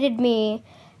invited me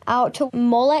out to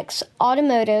Molex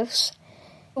Automotives,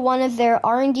 one of their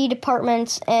R&D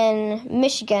departments in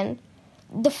Michigan.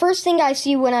 The first thing I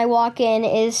see when I walk in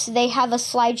is they have a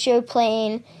slideshow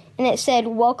playing, and it said,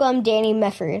 "Welcome, Danny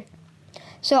Mefford."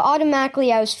 So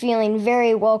automatically I was feeling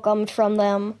very welcomed from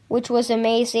them, which was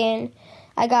amazing.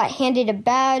 I got handed a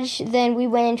badge, then we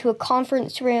went into a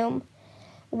conference room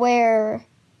where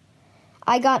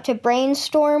I got to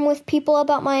brainstorm with people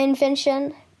about my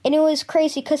invention. And it was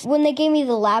crazy because when they gave me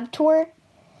the lab tour,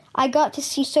 I got to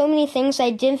see so many things I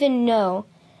didn't even know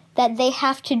that they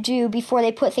have to do before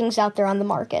they put things out there on the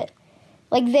market.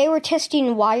 They were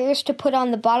testing wires to put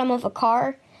on the bottom of a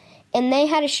car, and they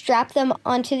had to strap them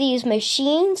onto these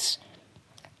machines,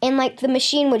 and the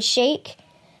machine would shake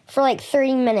for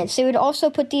 30 minutes. They would also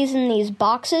put these in these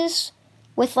boxes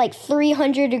with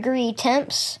 300-degree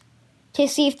temps to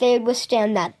see if they would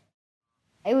withstand that.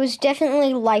 It was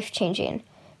definitely life-changing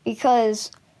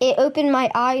because it opened my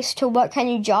eyes to what kind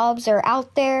of jobs are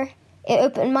out there. It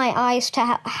opened my eyes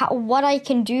to what I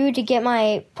can do to get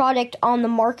my product on the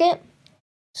market.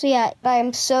 So yeah,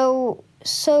 I'm so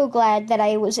glad that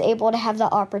I was able to have the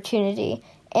opportunity.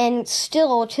 And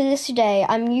still, to this day,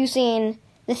 I'm using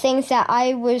the things that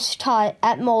I was taught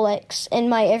at Molex in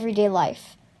my everyday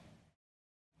life.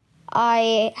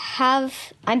 I'm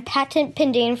patent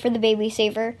pending for the Baby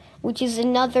Saver, which is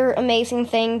another amazing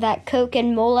thing that Coke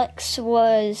and Molex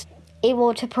was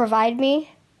able to provide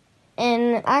me.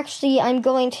 And actually, I'm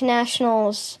going to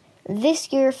Nationals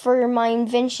this year for my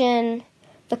invention,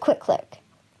 the Quick Click.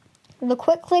 The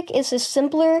Quick Click is a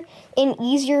simpler and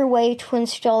easier way to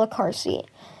install a car seat.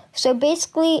 So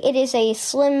basically, it is a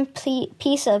slim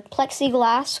piece of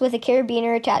plexiglass with a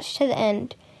carabiner attached to the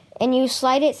end, and you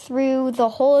slide it through the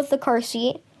hole of the car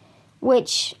seat,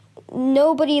 which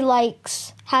nobody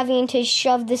likes having to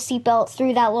shove the seatbelt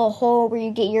through that little hole where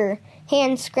you get your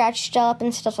hand scratched up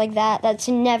and stuff like that. That's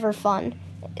never fun.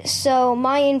 So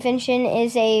my invention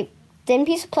is a thin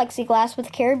piece of plexiglass with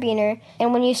a carabiner,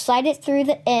 and when you slide it through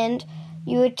the end,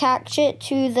 you attach it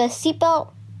to the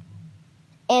seatbelt,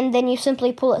 and then you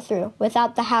simply pull it through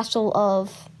without the hassle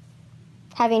of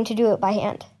having to do it by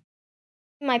hand.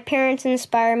 My parents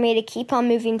inspire me to keep on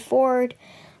moving forward,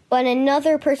 but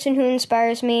another person who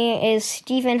inspires me is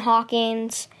Stephen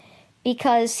Hawking,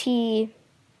 because he,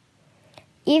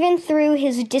 even through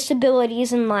his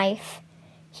disabilities in life,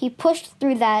 he pushed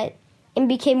through that and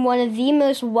became one of the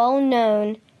most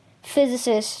well-known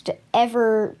physicists to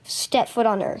ever step foot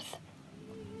on Earth.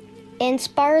 It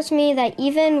inspires me that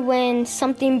even when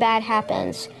something bad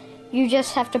happens, you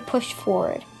just have to push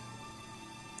forward.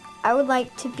 I would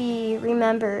like to be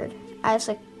remembered as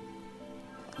a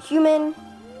human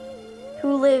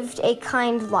who lived a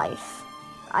kind life.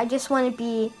 I just want to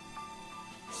be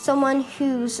someone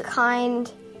who's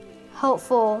kind,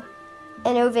 helpful,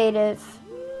 innovative,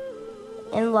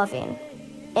 and loving,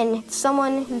 and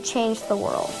someone who changed the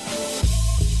world.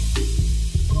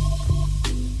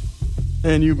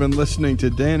 And you've been listening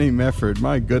to Danny Mefford.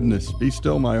 My goodness, be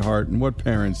still my heart. And what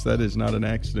parents. That is not an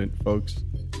accident, folks.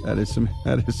 That is some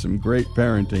great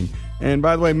parenting. And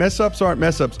by the way, mess-ups aren't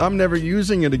mess-ups. I'm never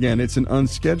using it again. It's an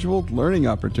unscheduled learning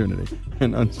opportunity.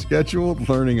 An unscheduled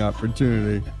learning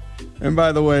opportunity. And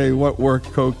by the way, what work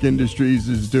Koch Industries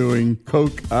is doing,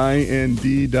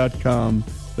 KochInd.com.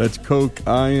 That's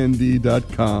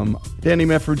KochInd.com. Danny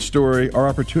Mefford's story, our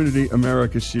Opportunity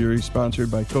America series, sponsored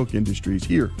by Koch Industries,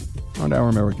 here on Our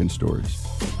American Stories.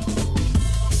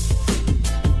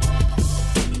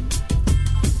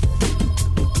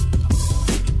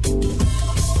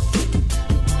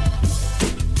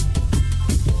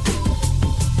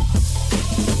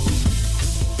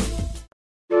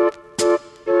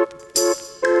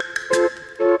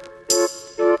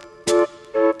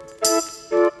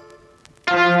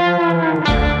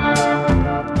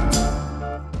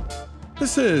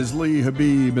 This is Lee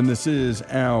Habib, and this is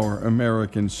Our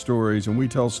American Stories, and we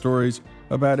tell stories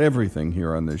about everything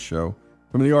here on this show,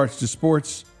 from the arts to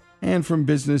sports, and from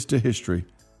business to history,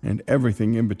 and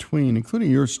everything in between,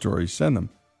 including your stories. Send them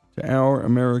to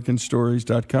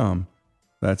OurAmericanStories.com.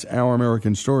 That's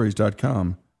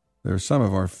OurAmericanStories.com. They're some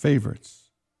of our favorites.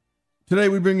 Today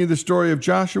we bring you the story of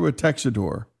Joshua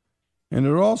Texidor, and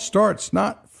it all starts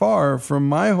not far from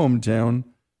my hometown,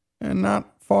 and not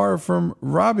far from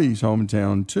Robbie's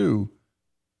hometown, too,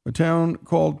 a town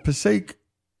called Passaic,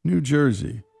 New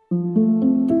Jersey.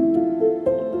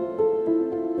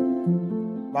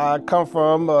 I come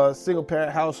from a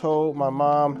single-parent household. My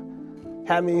mom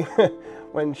had me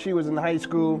when she was in high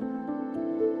school.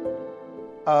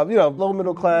 Low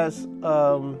middle class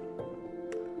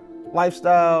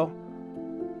lifestyle.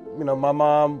 My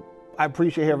mom, I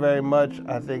appreciate her very much.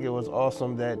 I think it was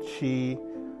awesome that she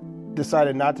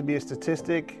decided not to be a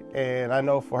statistic, and I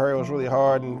know for her it was really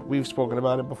hard, and we've spoken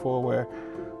about it before, where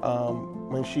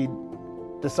when she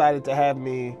decided to have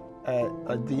me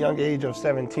at the young age of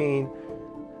 17,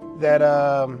 that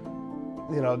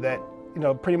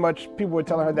pretty much people were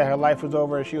telling her that her life was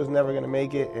over and she was never going to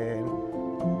make it. And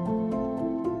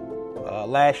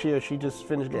last year she just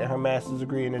finished getting her master's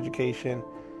degree in education.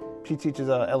 She teaches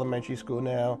elementary school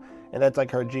now, and that's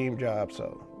like her dream job.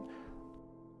 So.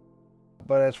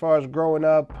 But as far as growing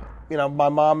up, my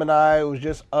mom and I, it was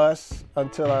just us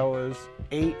until I was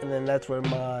 8, and then that's when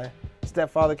my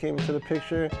stepfather came into the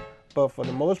picture. But for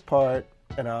the most part,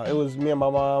 it was me and my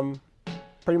mom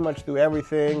pretty much through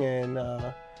everything, and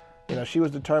she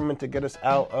was determined to get us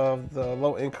out of the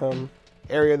low-income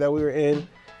area that we were in,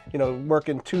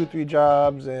 working 2-3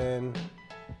 jobs and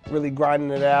really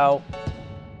grinding it out.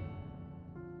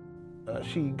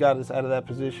 She got us out of that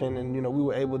position, and we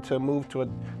were able to move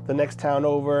to the next town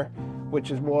over,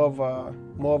 which is more of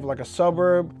like a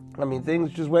suburb. I mean, things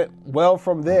just went well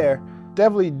from there.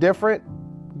 Definitely different,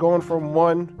 going from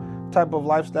one type of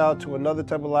lifestyle to another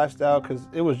type of lifestyle, because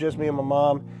it was just me and my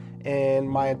mom, and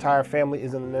my entire family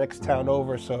is in the next town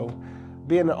over. So,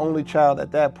 being the only child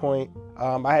at that point,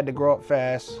 I had to grow up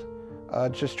fast,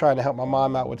 just trying to help my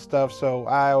mom out with stuff. So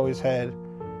I always had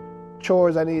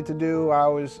chores I needed to do. I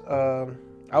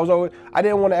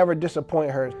didn't want to ever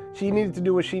disappoint her. She needed to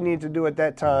do what she needed to do at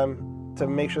that time to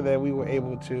make sure that we were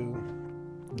able to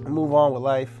move on with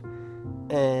life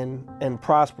and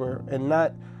prosper, and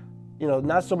not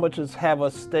so much as have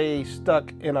us stay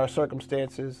stuck in our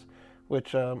circumstances,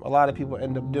 which a lot of people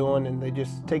end up doing, and they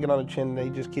just take it on the chin and they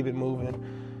just keep it moving.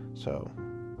 So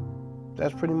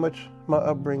that's pretty much my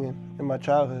upbringing in my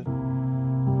childhood.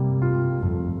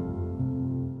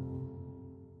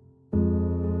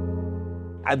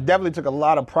 I definitely took a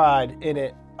lot of pride in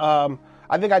it. I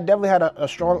think I definitely had a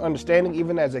strong understanding,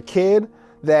 even as a kid,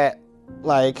 that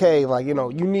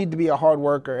you need to be a hard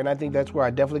worker. And I think that's where I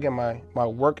definitely get my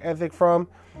work ethic from.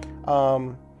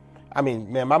 My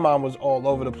mom was all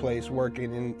over the place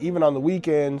working. And even on the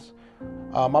weekends,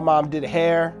 my mom did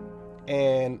hair,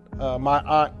 and my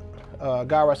aunt,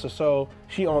 God rest her soul,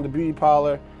 she owned a beauty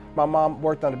parlor. My mom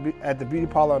worked at the beauty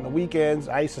parlor on the weekends.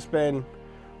 I used to spend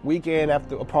weekend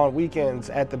upon weekends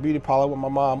at the beauty parlor with my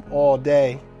mom all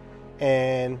day.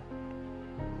 And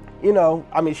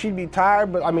she'd be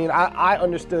tired, but I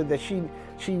understood that she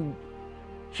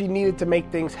needed to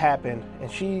make things happen,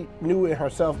 and she knew in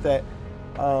herself that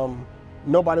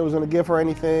nobody was going to give her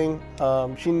anything.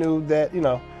 She knew that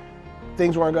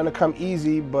things weren't going to come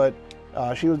easy, but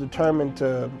she was determined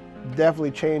to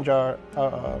definitely change our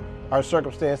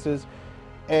circumstances.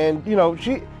 And you know,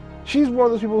 she's one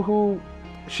of those people who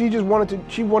she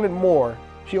wanted more.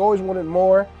 She always wanted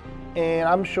more, and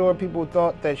I'm sure people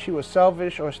thought that she was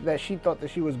selfish or that she thought that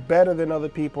she was better than other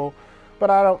people, but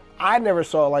I never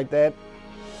saw it like that.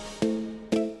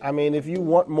 I mean, if you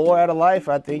want more out of life,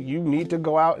 I think you need to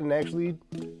go out and actually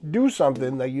do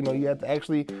something. Like, you know, you have to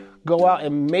actually go out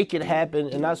and make it happen,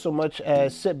 and not so much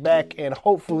as sit back and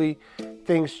hopefully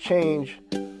things change.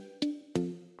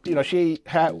 You know, she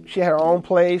had her own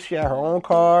place, she had her own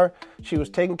car, she was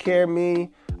taking care of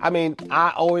me. I mean,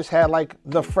 I always had like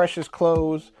the freshest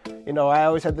clothes. You know, I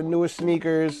always had the newest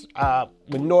sneakers.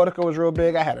 When Nautica was real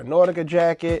big, I had a Nautica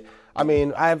jacket. I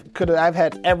mean, I've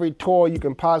had every toy you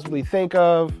can possibly think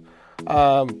of.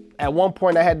 At one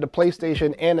point, I had the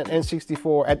PlayStation and an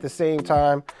N64 at the same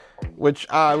time, which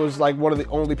I was like one of the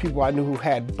only people I knew who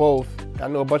had both. I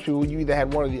know a bunch of people, you either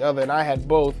had one or the other, and I had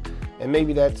both. And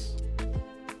maybe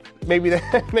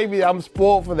I'm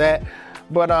spoiled for that.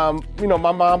 But you know,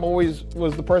 my mom always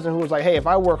was the person who was like, hey, if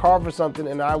I work hard for something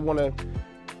and I want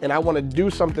to do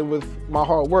something with my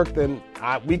hard work, then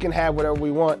we can have whatever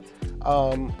we want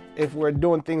if we're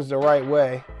doing things the right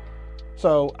way.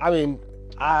 So, I mean,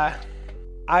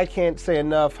 I can't say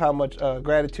enough how much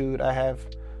gratitude I have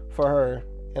for her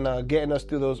and getting us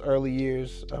through those early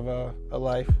years of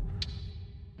life.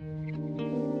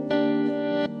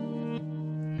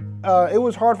 It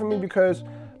was hard for me because,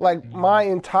 like, my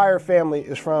entire family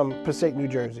is from Passaic, New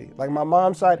Jersey. Like, my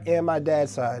mom's side and my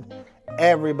dad's side,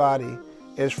 everybody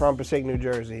is from Passaic, New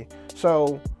Jersey.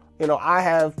 So, you know, I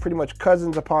have pretty much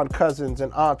cousins upon cousins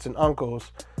and aunts and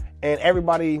uncles. And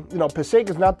everybody, you know, Passaic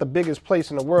is not the biggest place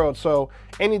in the world. So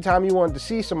anytime you wanted to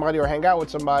see somebody or hang out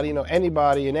with somebody, you know,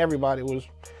 anybody and everybody was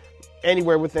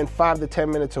anywhere within 5 to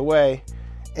 10 minutes away.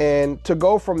 And to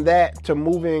go from that to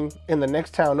moving in the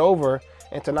next town over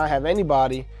and to not have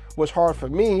anybody was hard for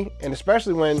me. And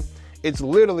especially when it's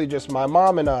literally just my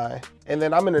mom and I. And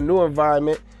then I'm in a new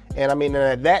environment. And I mean,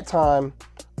 at that time,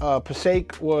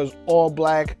 Passaic was all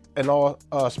black and all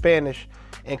Spanish.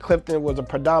 And Clifton was a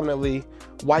predominantly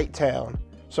white town.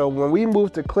 So when we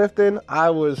moved to Clifton, I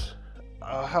was,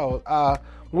 when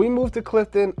we moved to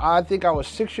Clifton, I think I was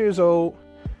 6 years old.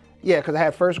 Yeah, because I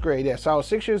had first grade. Yeah, so I was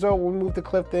 6 years old when we moved to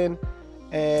Clifton.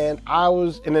 And I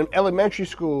was in an elementary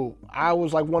school. I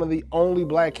was like one of the only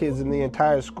black kids in the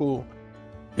entire school.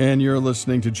 And you're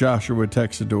listening to Joshua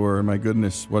Texidor. My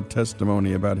goodness, what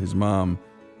testimony about his mom.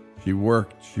 She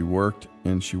worked,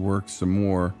 and she worked some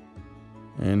more.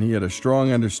 And he had a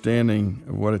strong understanding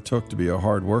of what it took to be a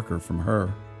hard worker from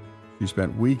her. She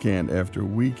spent weekend after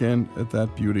weekend at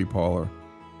that beauty parlor.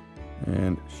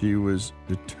 And she was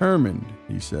determined,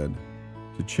 he said,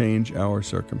 to change our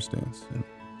circumstance. And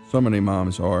so many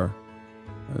moms are.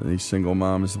 These single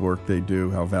moms, the work they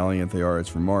do, how valiant they are,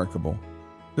 it's remarkable.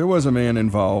 There was a man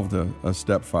involved, a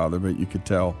stepfather, but you could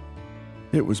tell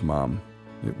it was mom.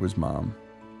 It was mom.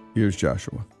 Here's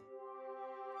Joshua.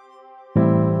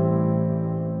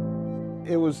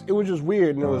 It was just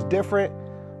weird and it was different.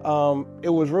 It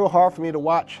was real hard for me to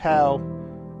watch how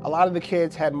a lot of the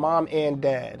kids had mom and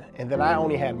dad, and then I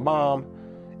only had mom.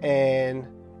 And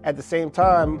at the same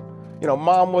time, you know,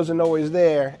 mom wasn't always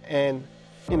there. And,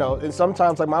 you know, and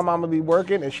sometimes like my mom would be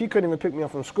working and she couldn't even pick me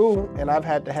up from school. And I've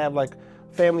had to have like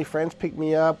family friends pick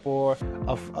me up, or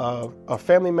a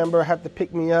family member have to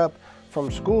pick me up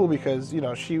from school because, you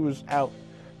know, she was out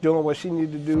doing what she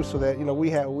needed to do so that, you know, we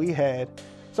had.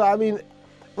 So, I mean,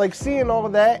 like seeing all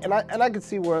of that, and I could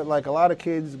see where like a lot of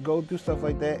kids go through stuff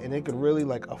like that and it could really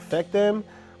like affect them.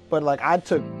 But like I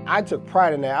took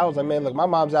pride in that. I was like, man, look, my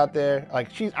mom's out there. Like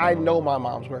I know my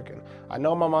mom's working. I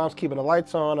know my mom's keeping the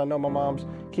lights on. I know my mom's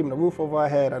keeping the roof over our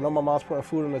head. I know my mom's putting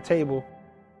food on the table.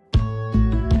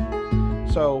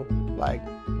 So like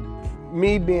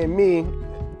me being me,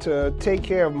 to take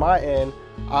care of my end,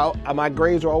 my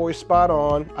grades were always spot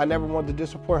on. I never wanted to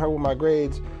disappoint her with my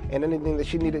grades, and anything that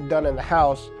she needed done in the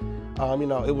house, you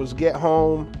know, it was get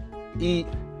home, eat,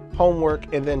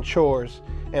 homework, and then chores.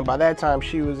 And by that time,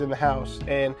 she was in the house,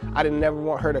 and I didn't never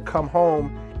want her to come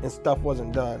home and stuff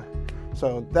wasn't done.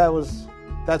 So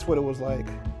that's what it was like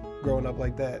growing up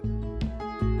like that.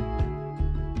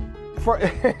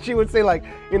 She would say, like,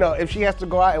 you know, if she has to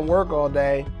go out and work all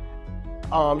day,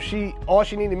 all she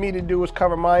needed me to do was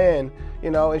cover my end, you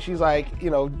know. And she's like, you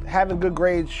know, having good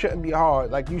grades shouldn't be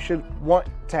hard. Like, you should want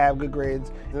to have good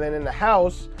grades. And then in the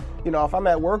house, you know, if I'm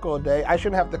at work all day, I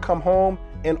shouldn't have to come home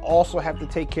and also have to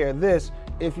take care of this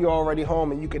if you're already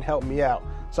home and you can help me out.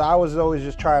 So I was always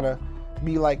just trying to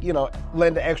be like, you know,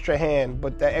 lend an extra hand,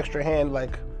 but that extra hand,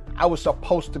 like, I was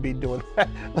supposed to be doing that.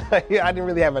 Like, I didn't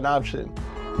really have an option.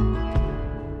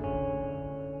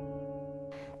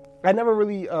 I never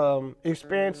really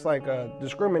experienced like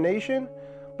discrimination,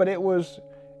 but it was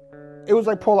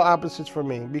like polar opposites for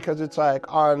me, because it's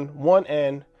like on one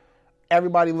end,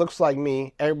 everybody looks like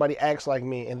me, everybody acts like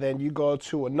me, and then you go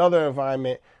to another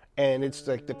environment and it's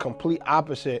like the complete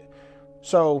opposite.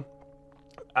 So,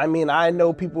 I mean, I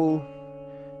know people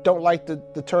don't like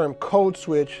the term code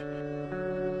switch.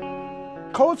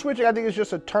 Code switching, I think, is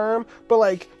just a term, but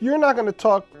like, you're not going to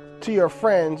talk to your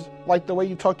friends like the way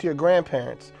you talk to your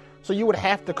grandparents. So you would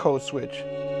have to code switch.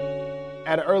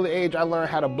 At an early age, I learned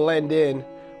how to blend in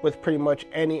with pretty much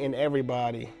any and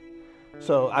everybody.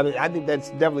 So I think that's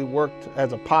definitely worked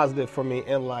as a positive for me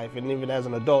in life. And even as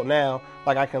an adult now,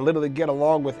 like, I can literally get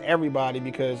along with everybody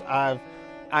because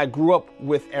I grew up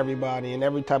with everybody and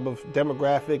every type of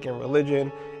demographic and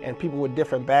religion and people with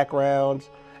different backgrounds.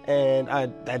 And I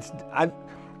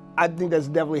think that's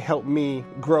definitely helped me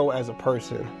grow as a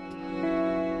person.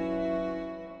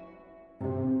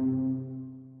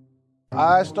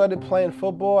 I started playing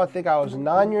football, I think I was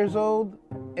 9 years old,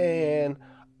 and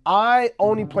I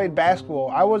only played basketball.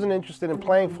 I wasn't interested in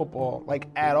playing football, like,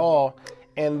 at all.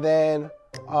 And then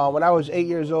when I was 8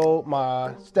 years old,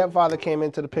 my stepfather came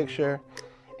into the picture,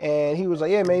 and he was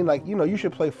like, yeah, man, like, you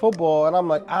should play football. And I'm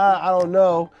like, I don't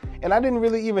know. And I didn't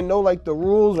really even know, like, the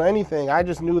rules or anything. I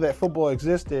just knew that football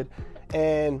existed.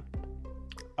 And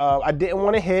I didn't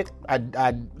want to hit. I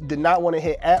did not want to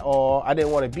hit at all. I didn't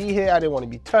want to be hit. I didn't want to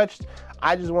be touched.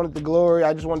 I just wanted the glory.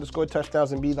 I just wanted to score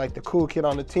touchdowns and be, like, the cool kid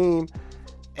on the team.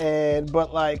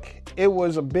 But like, it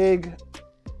was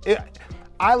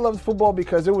I loved football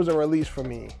because it was a release for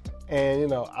me.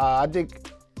 And, I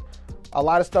think a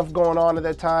lot of stuff going on at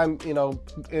that time,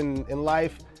 in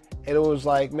life. And it was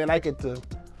like, man, I get to,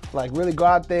 like, really go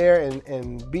out there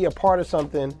and be a part of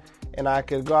something. And I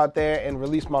could go out there and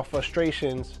release my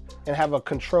frustrations and have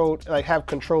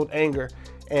controlled anger.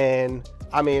 And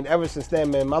I mean, ever since then,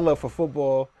 man, my love for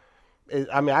football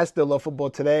I still love football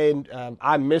today.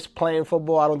 I miss playing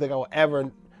football. I don't think I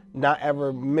will not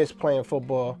ever miss playing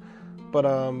football. But,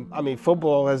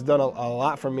 football has done a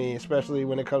lot for me, especially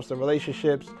when it comes to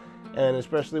relationships and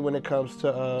especially when it comes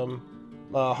to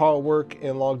hard work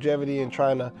and longevity and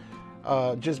trying to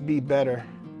just be better.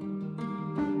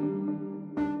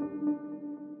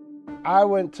 I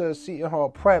went to Seton Hall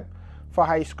Prep for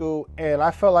high school, and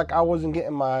I felt like I wasn't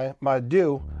getting my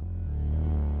due.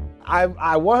 I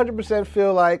 100%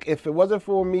 feel like if it wasn't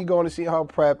for me going to Seton Hall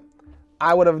Prep,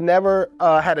 I would have never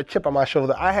had a chip on my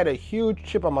shoulder. I had a huge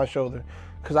chip on my shoulder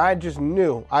because I just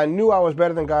knew. I knew I was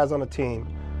better than guys on the team.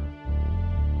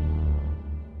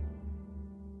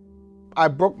 I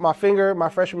broke my finger my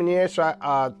freshman year,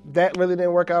 so that really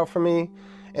didn't work out for me.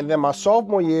 And then my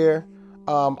sophomore year,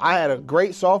 I had a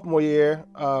great sophomore year.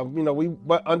 We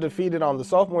went undefeated on the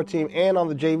sophomore team and on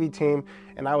the JV team,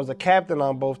 and I was a captain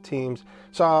on both teams.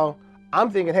 So I'm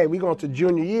thinking, hey, we going to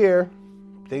junior year,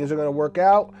 things are going to work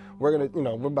out. We're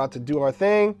about to do our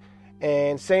thing.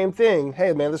 And same thing,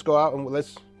 hey, man, let's go out and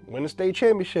let's win the state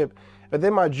championship. But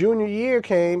then my junior year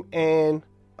came, and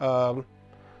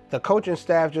the coaching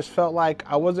staff just felt like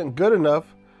I wasn't good enough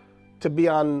to be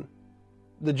on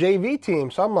the JV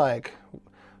team. So I'm like,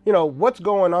 what's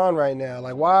going on right now?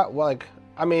 Like, why?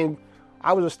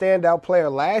 I was a standout player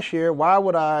last year. Why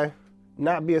would I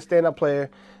not be a standout player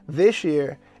this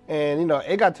year? And,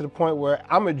 it got to the point where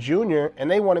I'm a junior and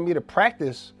they wanted me to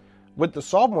practice with the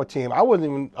sophomore team. I wasn't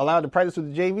even allowed to practice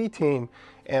with the JV team.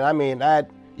 And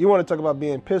you want to talk about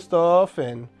being pissed off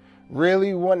and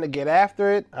really wanting to get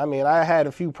after it. I had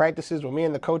a few practices where me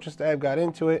and the coaching staff got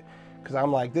into it because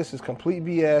I'm like, this is complete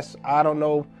BS. I don't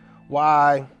know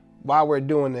why we're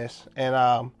doing this. And,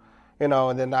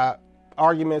 and then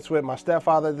arguments with my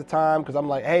stepfather at the time because I'm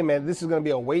like, hey, man, this is going to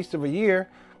be a waste of a year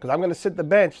because I'm going to sit the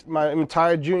bench my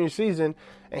entire junior season.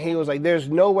 And he was like, there's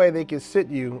no way they can sit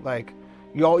you. Like,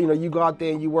 you go out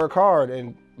there and you work hard.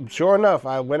 And sure enough,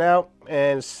 I went out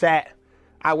and sat.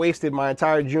 I wasted my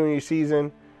entire junior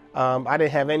season. I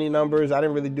didn't have any numbers. I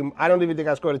don't even think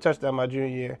I scored a touchdown my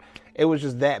junior year. It was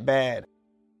just that bad.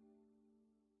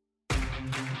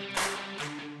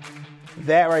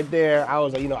 That right there, I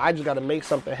was like, I just got to make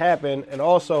something happen. And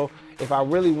also, if I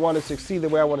really want to succeed the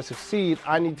way I want to succeed,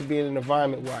 I need to be in an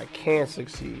environment where I can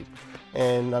succeed.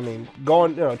 And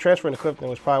transferring to Clifton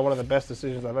was probably one of the best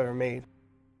decisions I've ever made.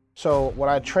 So when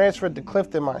I transferred to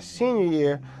Clifton my senior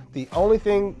year, the only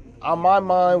thing on my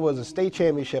mind was a state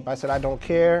championship. I said, I don't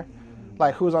care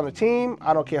like who's on the team.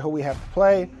 I don't care who we have to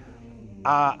play.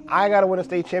 I got to win a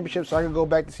state championship so I can go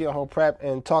back to Seton Hall Prep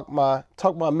and talk my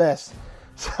mess.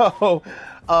 So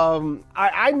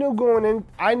I knew going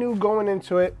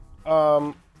into it.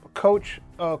 Coach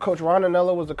Ron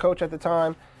Anello was the coach at the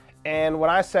time, And when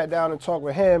I sat down and talked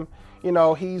with him,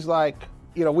 he's like,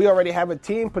 we already have a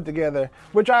team put together,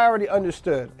 which I already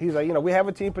understood. He's like, we have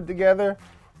a team put together,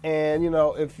 and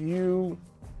if you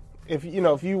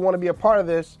want to be a part of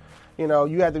this, you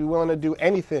have to be willing to do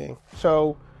anything.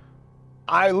 So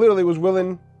I literally was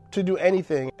willing to do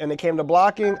anything. And it came to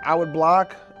blocking, I would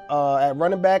block. At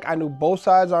running back, I knew both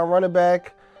sides on running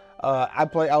back. I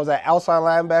was at outside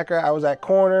linebacker, I was at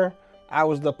corner, I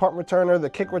was the punt returner, the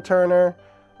kick returner.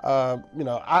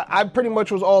 I pretty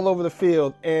much was all over the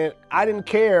field, and I didn't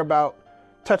care about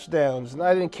touchdowns, and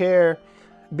I didn't care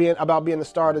about being the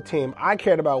star of the team. I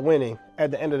cared about winning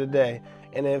at the end of the day.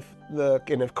 And if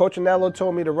Coach Anello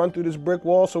told me to run through this brick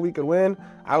wall so we could win,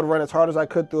 I would run as hard as I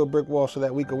could through a brick wall so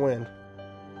that we could win.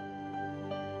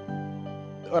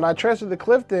 When I transferred to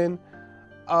Clifton,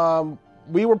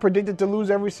 we were predicted to lose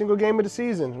every single game of the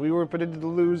season.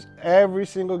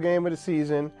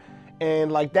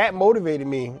 And like that motivated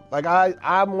me. Like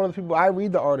I'm one of the people, I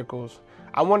read the articles.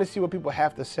 I want to see what people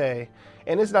have to say.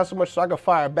 And it's not so much so I can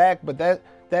fire back, but that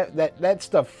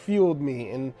stuff fueled me.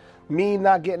 And me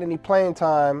not getting any playing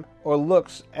time or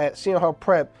looks at seeing her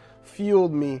prep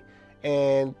fueled me.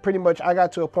 And pretty much I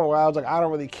got to a point where I was like, I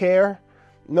don't really care.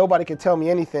 Nobody can tell me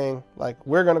anything. Like,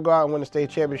 we're going to go out and win the state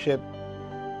championship.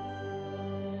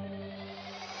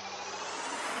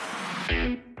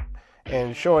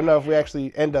 And sure enough, we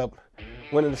actually end up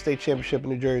winning the state championship in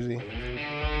New Jersey.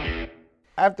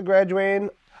 After graduating,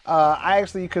 I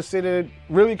actually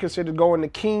really considered going to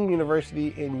Keene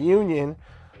University in Union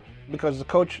because the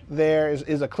coach there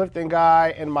is a Clifton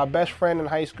guy, and my best friend in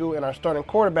high school and our starting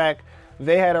quarterback,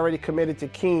 they had already committed to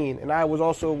Keene. And I was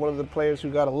also one of the players who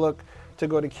got a look to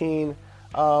go to Keene.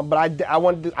 But I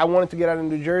wanted to get out of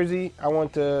New Jersey. I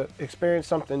wanted to experience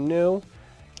something new.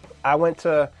 I went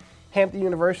to Hampton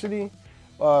University.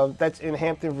 That's in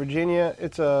Hampton, Virginia.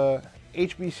 It's a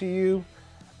HBCU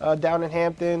down in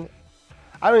Hampton.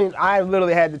 I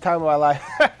literally had the time of my life.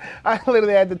 I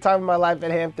literally had the time of my life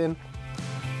at Hampton.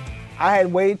 I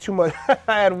had way too much.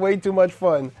 I had way too much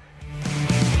fun.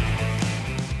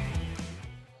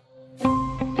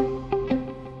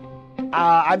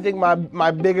 I think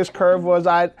my biggest curve was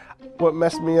what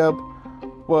messed me up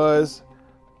was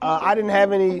I didn't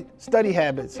have any study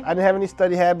habits. I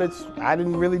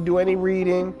didn't really do any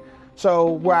reading.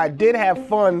 So where I did have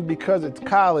fun because it's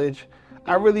college,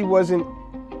 I really wasn't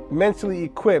mentally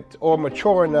equipped or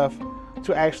mature enough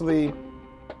to actually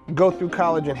go through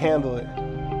college and handle it.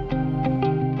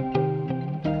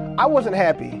 I wasn't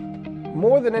happy.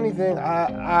 More than anything,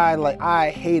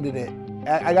 I hated it.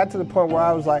 I got to the point where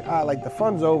I was like, the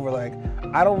fun's over. Like,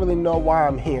 I don't really know why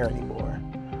I'm here anymore.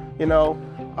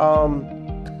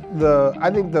 I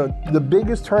think the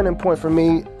biggest turning point for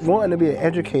me wanting to be an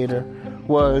educator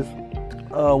was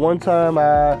one time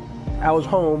I was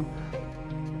home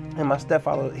and my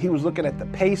stepfather, he was looking at the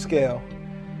pay scale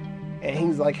and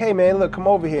he's like, hey man, look, come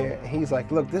over here. And he's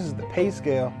like, look, this is the pay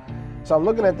scale. So I'm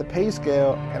looking at the pay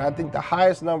scale and I think the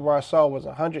highest number I saw was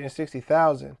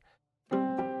 160,000.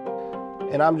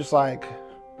 And I'm just like,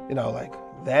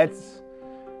 that's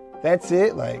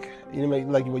it. Like, you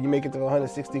make it to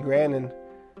 160 grand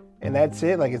and that's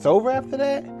it. Like, it's over after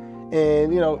that.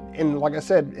 And, and like I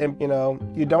said,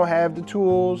 you don't have the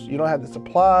tools, you don't have the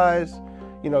supplies.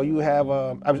 You have,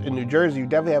 I was in New Jersey, you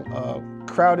definitely have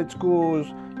crowded schools,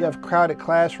 you have crowded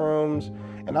classrooms.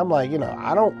 And I'm like,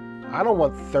 I don't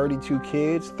want 32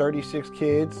 kids, 36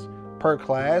 kids per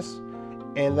class.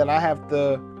 And then I have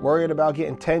to worry about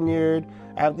getting tenured.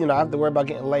 I have to worry about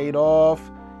getting laid off.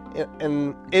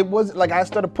 And it was like I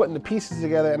started putting the pieces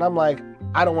together and I'm like,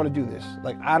 I don't want to do this.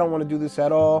 Like, I don't want to do this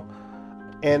at all.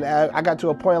 And I got to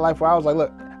a point in life where I was like,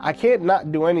 look, I can't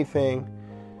not do anything.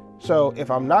 So if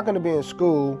I'm not going to be in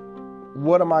school,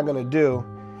 what am I going to do?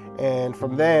 And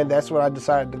from then, that's when I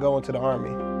decided to go into the Army.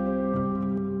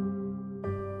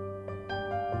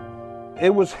 It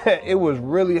was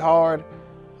really hard.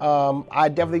 I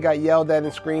definitely got yelled at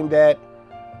and screamed at.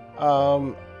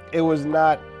 It wasn't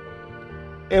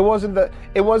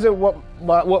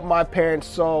what my parents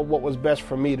saw what was best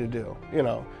for me to do.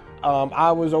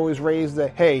 I was always raised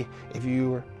that, hey, if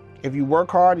you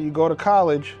work hard and you go to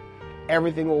college,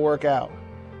 everything will work out.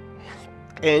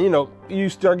 And you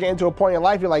start getting to a point in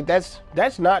life, you're like, that's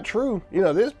not true.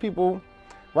 There's people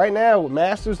right now with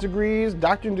master's degrees,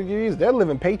 doctorate degrees, they're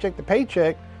living paycheck to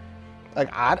paycheck.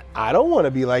 Like, I don't want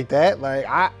to be like that. Like,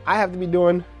 I have to be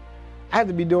doing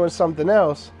something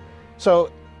else.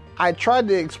 So I tried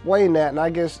to explain that, and I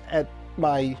guess at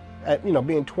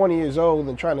being 20 years old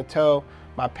and trying to tell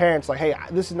my parents, like, hey,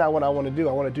 this is not what I want to do.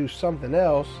 I want to do something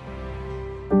else.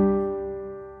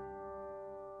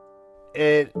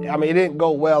 it didn't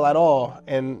go well at all.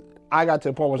 And I got to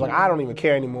the point where I was like, I don't even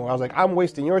care anymore. I was like, I'm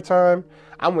wasting your time.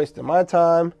 I'm wasting my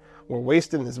time. We're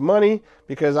wasting this money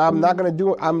because I'm not going to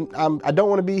do it. I don't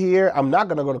want to be here. I'm not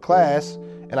going to go to class.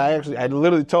 And I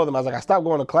literally told them, I was like, I stopped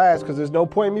going to class because there's no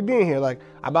point in me being here. Like,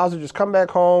 I might as well just come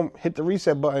back home, hit the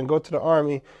reset button, go to the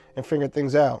Army and figure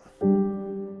things out.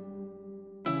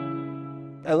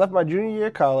 I left my junior year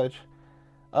of college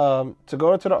to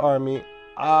go into the Army.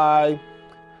 My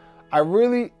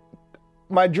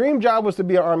dream job was to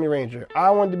be an Army Ranger.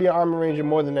 I wanted to be an Army Ranger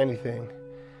more than anything.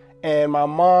 And my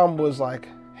mom was like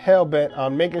hell-bent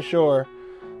on making sure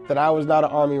that I was not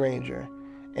an Army Ranger.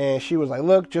 And she was like,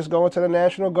 look, just go into the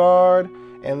National Guard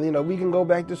and, we can go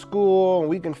back to school and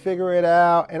we can figure it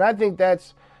out. And I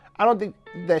don't think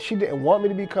that she didn't want me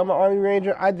to become an Army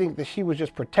Ranger. I think that she was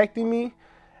just protecting me.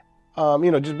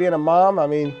 Just being a mom. I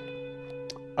mean,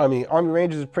 Army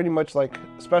Rangers is pretty much like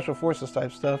special forces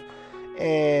type stuff.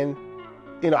 And,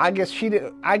 I guess she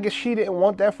didn't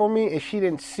want that for me, and she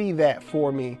didn't see that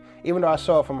for me, even though I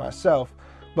saw it for myself.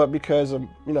 But because of,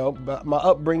 my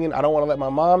upbringing, I don't want to let my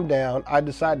mom down. I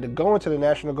decided to go into the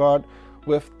National Guard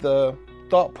with the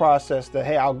thought process that,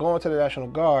 hey, I'll go into the National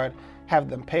Guard, have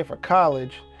them pay for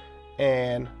college,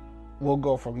 and we'll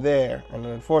go from there. And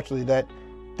unfortunately, that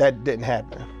didn't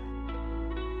happen.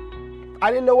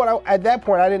 At that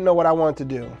point, I didn't know what I wanted to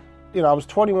do. I was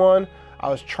 21. I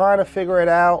was trying to figure it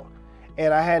out.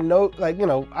 And I had I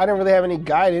didn't really have any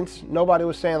guidance. Nobody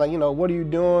was saying, what are you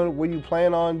doing? What are you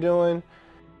planning on doing?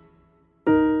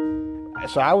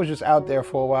 So I was just out there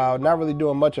for a while, not really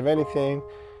doing much of anything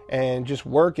and just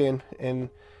working. And,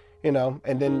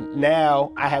 and then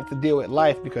now I have to deal with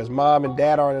life because mom and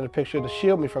dad aren't in the picture to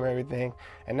shield me from everything.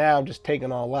 And now I'm just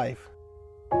taking on life.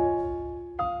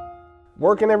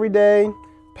 Working every day,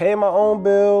 paying my own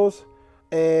bills,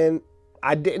 and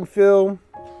I didn't feel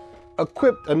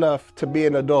equipped enough to be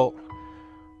an adult.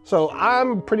 So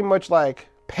I'm pretty much like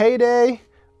payday,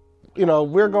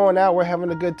 we're going out, we're having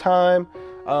a good time.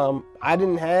 I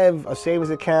didn't have a savings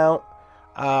account.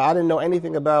 I didn't know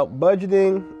anything about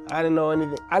budgeting. I didn't know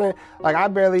anything. I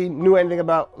barely knew anything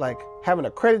about having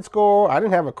a credit score. I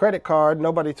didn't have a credit card.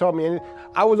 Nobody taught me anything.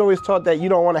 I was always taught that you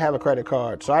don't want to have a credit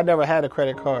card. So I never had a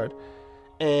credit card.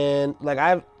 And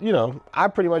I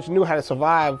pretty much knew how to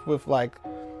survive with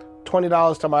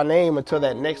 $20 to my name until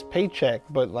that next paycheck.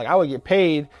 But I would get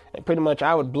paid and pretty much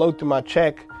I would blow through my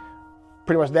check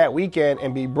pretty much that weekend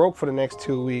and be broke for the next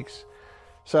 2 weeks.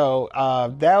 So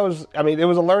it was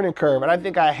a learning curve. And I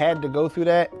think I had to go through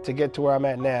that to get to where I'm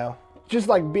at now. Just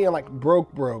being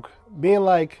broke, being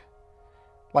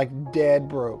dead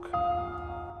broke.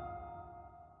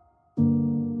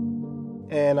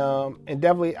 And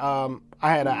definitely I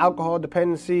had an alcohol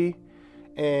dependency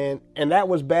and that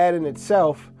was bad in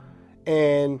itself.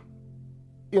 And,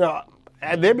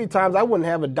 there'd be times I wouldn't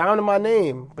have a dime in my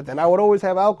name, but then I would always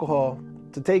have alcohol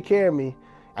to take care of me.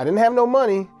 I didn't have no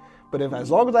money, but as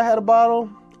long as I had a bottle,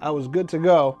 I was good to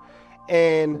go.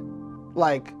 And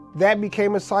that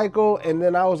became a cycle. And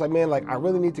then I was like, man, I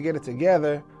really need to get it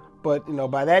together. But,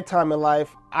 by that time in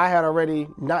life, I had already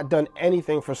not done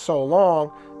anything for so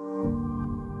long.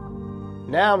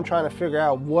 Now I'm trying to figure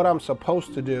out what I'm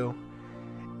supposed to do.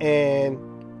 And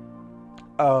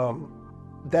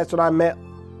that's when I met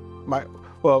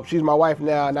she's my wife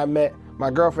now, and I met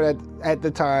my girlfriend at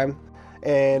the time.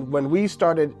 And when we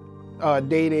started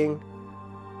dating,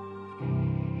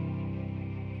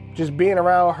 just being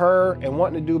around her and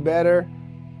wanting to do better,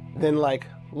 then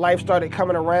life started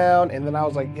coming around, and then I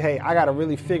was like, hey, I got to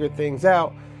really figure things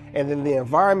out. And then the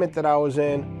environment that I was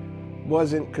in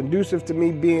wasn't conducive to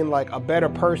me being a better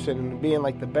person and being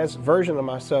the best version of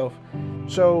myself.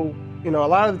 So, a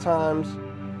lot of the times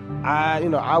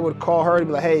I would call her and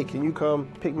be like, hey, can you come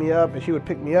pick me up? And she would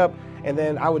pick me up. And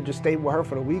then I would just stay with her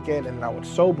for the weekend, and then I would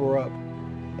sober up.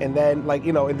 And then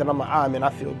and then I'm like, man, I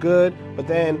feel good. But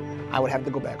then I would have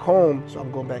to go back home. So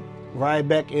I'm going right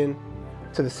back in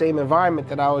to the same environment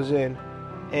that I was in.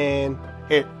 And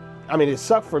it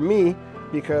sucked for me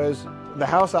because the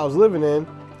house I was living in,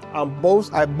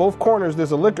 at both corners,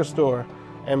 there's a liquor store.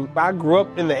 And I grew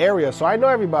up in the area, so I know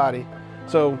everybody.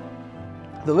 So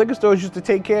the liquor stores used to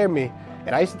take care of me,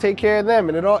 and I used to take care of them.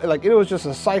 And it was just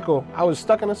a cycle. I was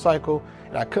stuck in a cycle,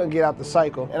 and I couldn't get out the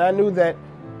cycle. And I knew that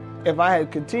if I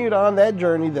had continued on that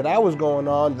journey that I was going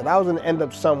on, that I was going to end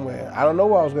up somewhere. I don't know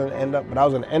where I was going to end up, but I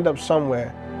was going to end up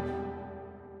somewhere.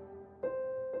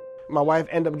 My wife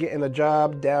ended up getting a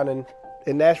job down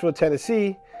in Nashville,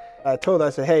 Tennessee. I told her,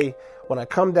 I said, hey, when I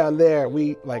come down there,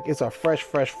 it's a fresh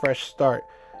start.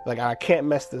 I can't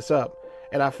mess this up.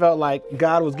 And I felt like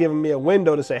God was giving me a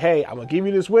window to say, hey, I'm going to give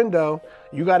you this window.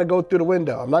 You got to go through the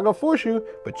window. I'm not going to force you,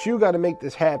 but you got to make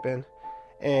this happen.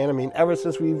 And I mean, ever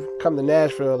since we've come to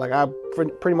Nashville, like I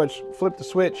pretty much flipped the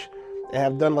switch and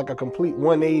have done like a complete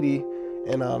 180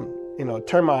 and,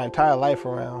 turned my entire life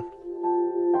around.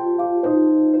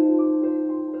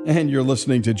 And you're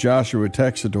listening to Joshua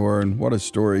Texidor, and what a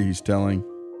story he's telling.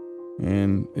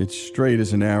 And it's straight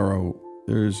as an arrow.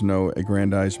 There's no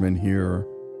aggrandizement here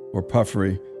or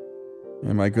puffery.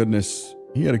 And my goodness,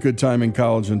 he had a good time in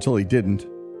college until he didn't.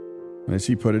 And as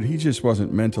he put it, he just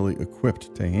wasn't mentally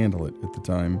equipped to handle it at the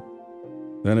time.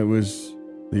 Then it was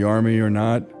the Army or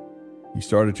not. He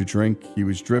started to drink, he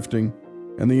was drifting,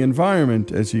 and the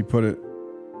environment, as he put it,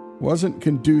 wasn't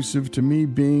conducive to me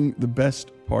being the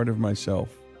best part of myself.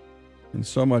 And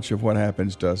so much of what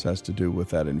happens to us has to do with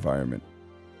that environment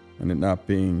and it not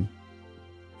being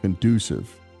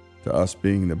conducive to us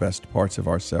being the best parts of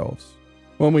ourselves.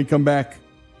 When we come back,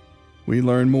 we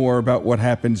learn more about what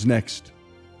happens next.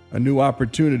 A new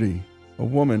opportunity, a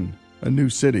woman, a new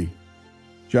city.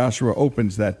 Joshua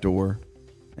opens that door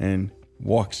and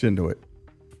walks into it.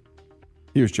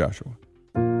 Here's Joshua.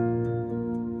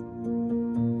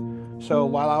 So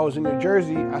while I was in New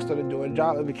Jersey, I started doing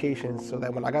job applications so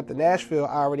that when I got to Nashville,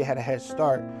 I already had a head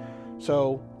start.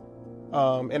 So,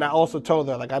 and I also told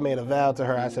her, like I made a vow to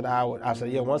her. I said,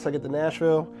 once I get to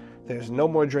Nashville, there's no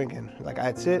more drinking. Like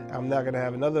that's it. I'm not going to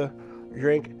have another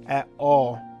drink at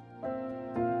all.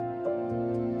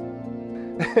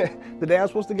 The day I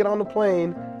was supposed to get on the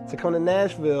plane to come to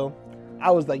Nashville, I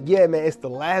was like, yeah, man, it's the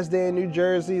last day in New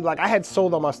Jersey. Like, I had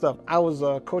sold all my stuff. I was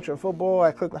coaching football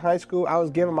at Clifton High School. I was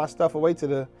giving my stuff away to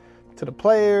the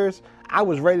players. I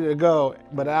was ready to go,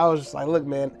 but I was just like, look,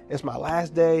 man, it's my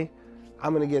last day.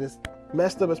 I'm going to get as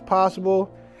messed up as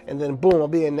possible, and then, boom, I'll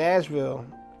be in Nashville.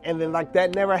 And then, like,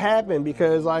 that never happened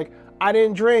because, like, I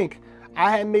didn't drink.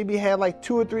 I had maybe had, like,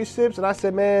 2 or 3 sips, and I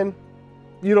said, man,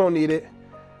 you don't need it.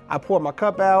 I poured my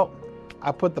cup out.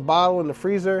 I put the bottle in the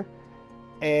freezer.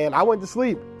 And I went to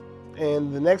sleep.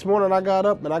 And the next morning I got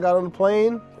up and I got on the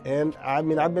plane. And I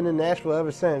mean, I've been in Nashville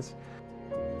ever since.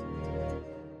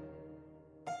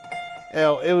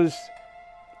 It was,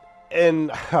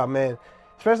 and oh man,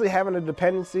 especially having a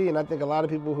dependency. And I think a lot of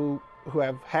people who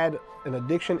have had an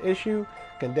addiction issue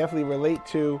can definitely relate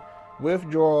to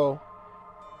withdrawal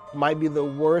might be the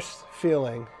worst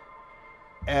feeling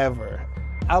ever.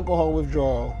 Alcohol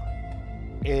withdrawal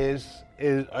is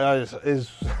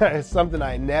something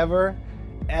I never,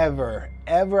 ever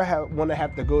want to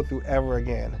have to go through ever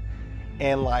again.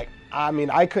 And like, I mean,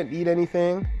 I couldn't eat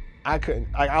anything.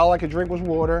 All I could drink was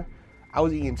water. I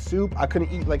was eating soup. I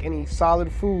couldn't eat like any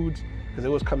solid foods because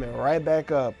it was coming right back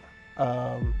up.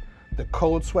 The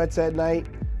cold sweats at night.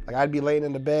 Like I'd be laying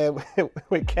in the bed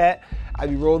with Kat. I'd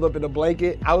be rolled up in a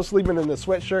blanket. I was sleeping in a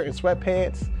sweatshirt and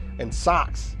sweatpants and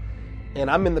socks. And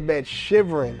I'm in the bed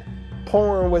shivering,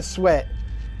 pouring with sweat,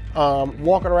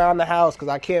 walking around the house because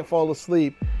I can't fall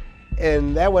asleep.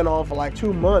 And that went on for like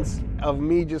 2 months of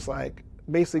me just like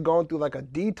basically going through like a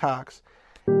detox.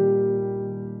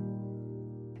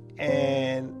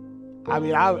 And I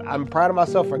mean, I'm proud of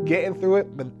myself for getting through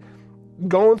it, but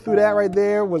going through that right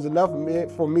there was enough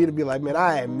for me to be like, man,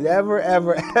 I am never,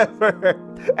 ever, ever,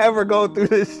 ever going through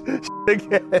this shit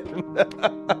again.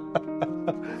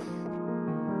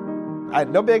 I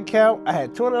had no bank account. I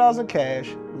had $200 in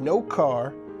cash, no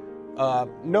car,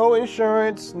 no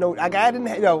insurance, I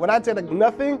didn't, when I said like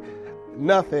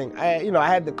nothing. I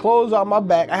had the clothes on my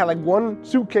back. I had like one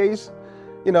suitcase,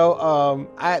 they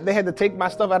had to take my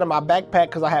stuff out of my backpack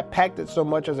because I had packed it so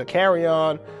much as a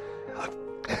carry-on.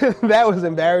 That was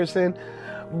embarrassing.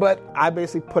 But I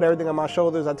basically put everything on my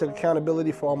shoulders. I took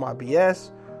accountability for all my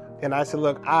BS. And I said,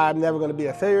 look, I'm never going to be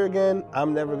a failure again.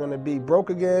 I'm never going to be broke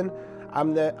again.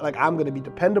 I'm going to be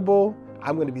dependable.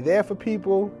 I'm going to be there for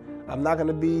people. I'm not going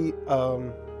to be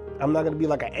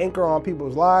like an anchor on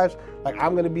people's lives. Like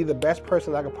I'm going to be the best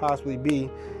person I could possibly be.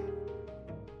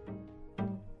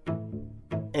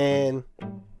 And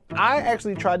I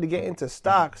actually tried to get into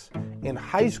stocks in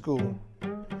high school.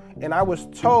 And I was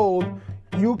told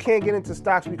you can't get into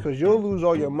stocks because you'll lose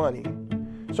all your money.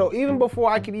 So even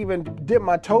before I could even dip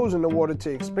my toes in the water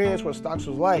to experience what stocks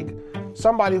was like,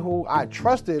 somebody who I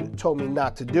trusted told me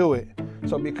not to do it.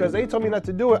 So because they told me not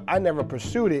to do it, I never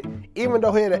pursued it, even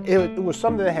though it was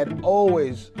something that had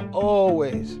always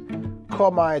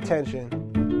caught my attention.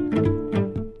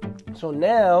 So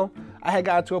now I had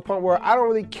gotten to a point where I don't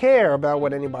really care about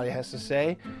what anybody has to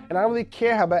say, and I don't really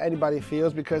care how about anybody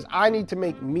feels because I need to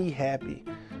make me happy.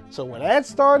 So when that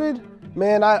started,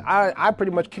 man, I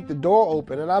pretty much kicked the door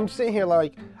open, and I'm sitting here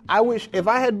like, I wish if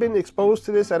I had been exposed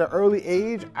to this at an early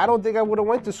age, I don't think I would have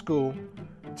went to school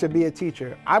to be a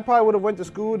teacher. I probably would have went to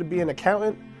school to be an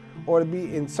accountant or to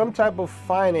be in some type of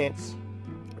finance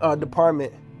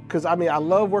department. Because I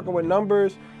love working with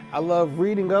numbers. I love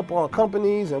reading up on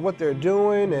companies and what they're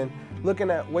doing and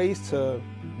looking at ways to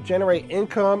generate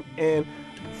income. And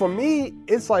for me,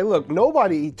 it's like, look,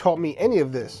 nobody taught me any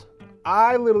of this.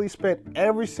 I literally spent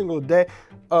every single day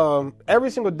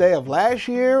of last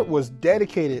year was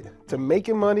dedicated to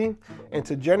making money and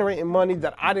to generating money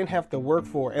that I didn't have to work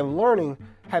for and learning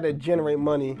how to generate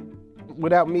money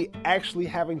without me actually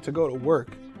having to go to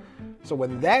work. So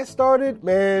when that started,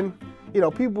 man,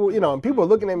 people are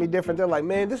looking at me different. They're like,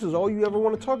 man, this is all you ever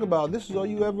want to talk about. This is all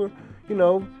you ever,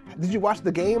 did you watch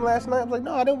the game last night? I'm like,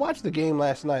 no, I didn't watch the game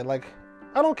last night. Like,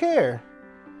 I don't care.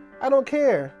 I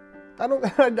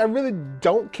really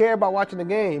don't care about watching the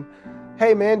game.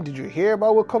 Hey, man, did you hear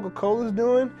about what Coca-Cola's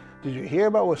doing? Did you hear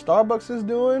about what Starbucks is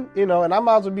doing? And I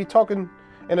might as well be talking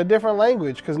in a different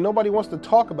language because nobody wants to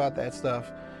talk about that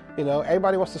stuff.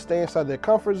 Everybody wants to stay inside their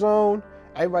comfort zone.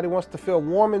 Everybody wants to feel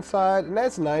warm inside, and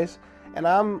that's nice. And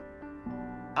I'm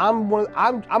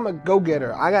a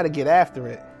go-getter. I got to get after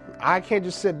it. I can't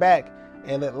just sit back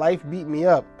and let life beat me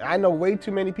up. I know way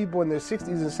too many people in their 60s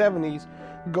and 70s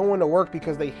going to work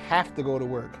because they have to go to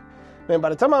work. Man, by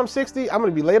the time I'm 60, I'm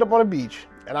going to be laid up on a beach,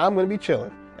 and I'm going to be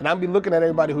chilling. And I'm going to be looking at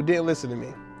everybody who didn't listen to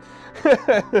me.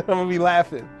 I'm going to be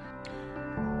laughing.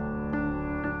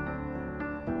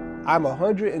 I'm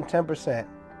 110%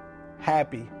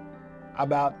 happy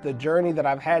about the journey that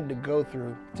I've had to go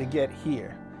through to get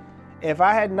here. If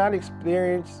I had not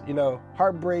experienced,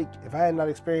 heartbreak, if I had not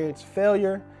experienced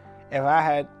failure, if I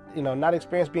had, not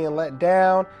experienced being let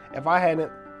down, if I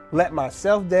hadn't let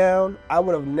myself down, I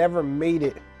would have never made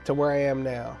it to where I am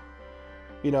now.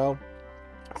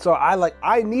 So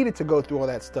I needed to go through all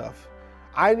that stuff.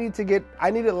 I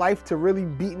needed life to really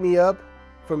beat me up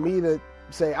for me to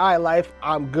say, all right, life,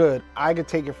 I'm good. I can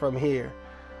take it from here.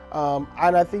 And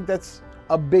I think that's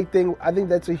a big thing. I think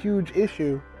that's a huge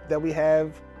issue that we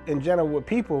have in general with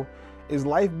people is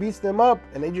life beats them up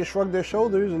and they just shrug their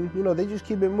shoulders and, they just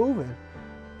keep it moving.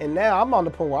 And now I'm on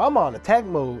the point where I'm on attack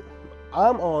mode.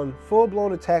 I'm on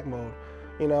full-blown attack mode.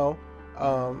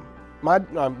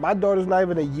 My daughter's not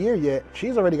even a year yet.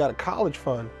 She's already got a college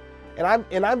fund. And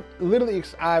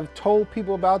I've told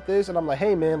people about this and I'm like,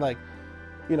 hey man,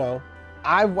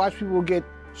 I've watched people get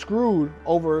screwed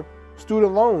over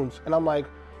student loans. And I'm like,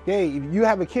 hey, if you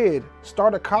have a kid,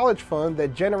 start a college fund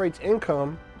that generates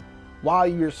income while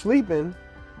you're sleeping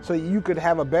so you could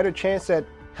have a better chance at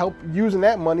help using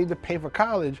that money to pay for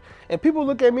college. And people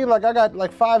look at me like I got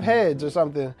like 5 heads or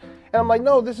something. And I'm like,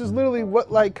 no, this is literally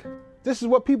this is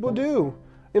what people do.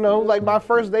 My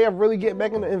first day of really getting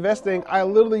back into investing, I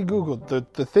literally Googled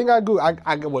the thing I Googled.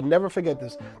 I will never forget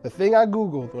this. The thing I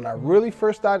Googled when I really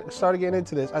first started getting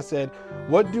into this, I said,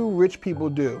 what do rich people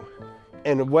do?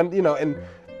 And when, and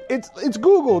it's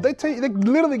Google. They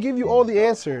literally give you all the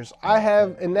answers. I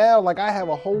have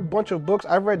a whole bunch of books.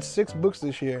 I've read 6 books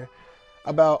this year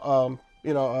about,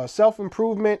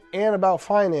 self-improvement and about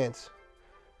finance,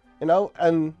 and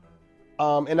then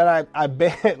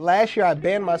last year I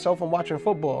banned myself from watching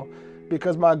football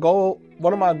because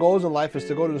one of my goals in life is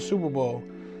to go to the Super Bowl.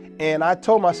 And I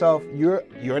told myself,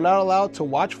 you're not allowed to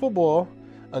watch football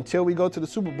until we go to the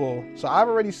Super Bowl. So I've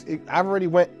already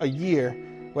went a year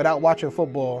without watching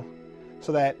football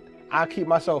so that I keep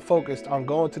myself focused on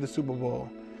going to the Super Bowl.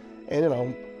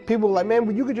 And people are like, man,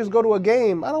 but you could just go to a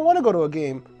game. I don't want to go to a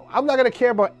game. I'm not going to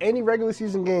care about any regular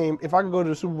season game if I can go to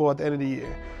the Super Bowl at the end of the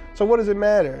year. So what does it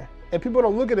matter? And people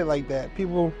don't look at it like that.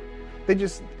 People, they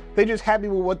just happy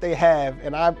with what they have.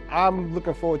 And I'm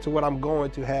looking forward to what I'm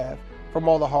going to have from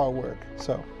all the hard work.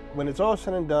 So when it's all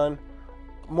said and done,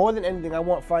 more than anything, I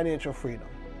want financial freedom.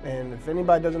 And if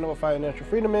anybody doesn't know what financial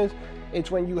freedom is, it's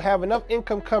when you have enough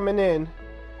income coming in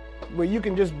where you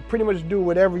can just pretty much do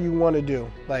whatever you want to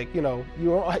do. Like, you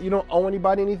don't owe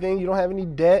anybody anything. You don't have any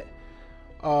debt.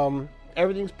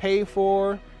 Everything's paid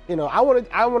for. I want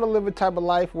to live a type of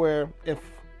life where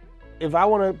if I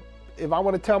want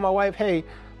to tell my wife, hey,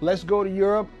 let's go to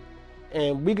Europe,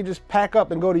 and we could just pack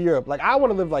up and go to Europe. Like, I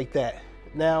want to live like that.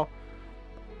 Now,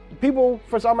 people,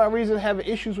 for some odd reason, have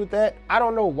issues with that. I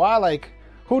don't know why. Like,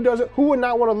 who doesn't? Who would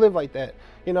not want to live like that?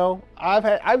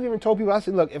 I've even told people, I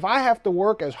said, look, if I have to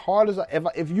work as hard as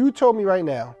if you told me right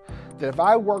now that if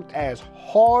I worked as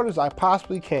hard as I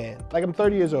possibly can, like I'm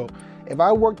 30 years old, if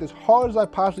I worked as hard as I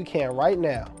possibly can right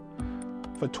now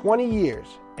for 20 years,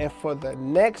 and for the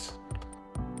next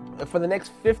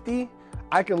 50,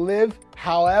 I can live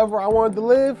however I wanted to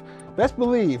live, best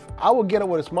believe I will get up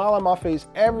with a smile on my face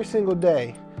every single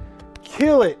day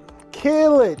kill it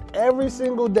every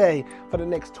single day for the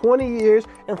next 20 years,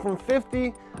 and from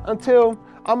 50 until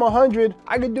I'm 100,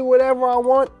 I can do whatever I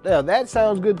want. Yeah, that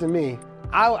sounds good to me.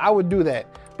 I would do that.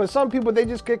 But some people, they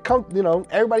just get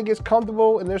everybody gets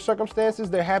comfortable in their circumstances.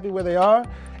 They're happy where they are,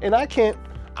 and I can't.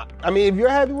 I mean, if you're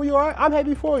happy where you are, I'm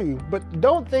happy for you. But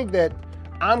don't think that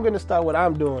I'm gonna start what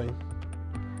I'm doing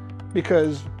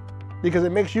because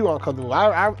it makes you uncomfortable.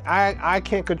 I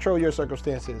can't control your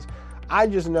circumstances. I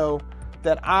just know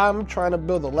that I'm trying to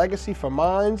build a legacy for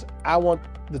mine. I want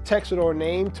the Texidor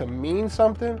name to mean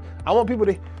something. I want people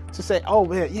to say, oh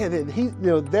man, yeah,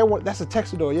 that's a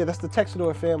Texidor. Yeah, that's the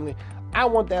Texidor family. I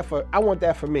want that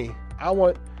for me. I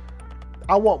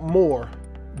want more,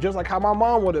 just like how my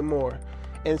mom wanted more.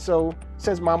 And so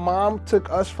since my mom took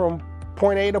us from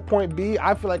point A to point B,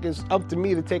 I feel like it's up to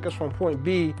me to take us from point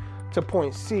B to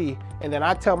point C. And then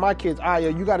I tell my kids,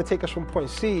 you got to take us from point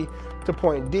C to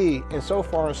point D, and so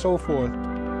far and so forth.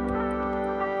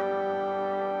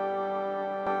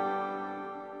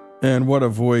 And what a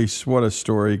voice, what a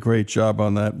story. Great job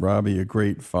on that, Robbie. A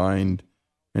great find.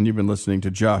 And you've been listening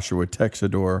to Joshua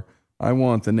Texidor. I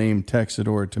want the name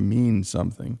Texidor to mean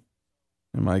something.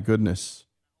 And my goodness,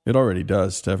 it already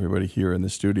does to everybody here in the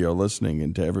studio listening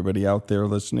and to everybody out there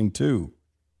listening too.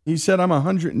 He said, I'm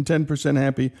 110%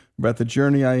 happy about the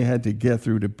journey I had to get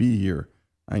through to be here.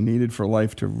 I needed for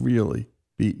life to really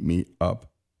beat me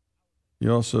up. He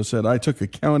also said, I took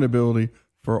accountability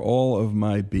for all of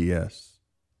my BS.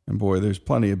 And boy, there's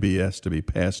plenty of BS to be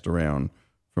passed around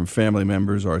from family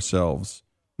members, ourselves.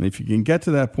 And if you can get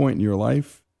to that point in your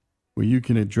life where you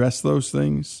can address those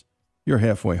things, you're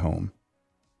halfway home.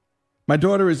 My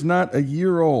daughter is not a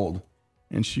year old,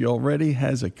 and she already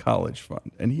has a college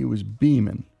fund. And he was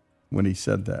beaming when he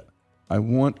said that. I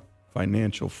want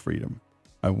financial freedom.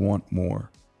 I want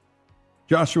more.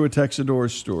 Joshua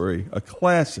Texidor's story, a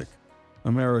classic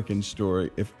American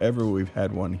story, if ever we've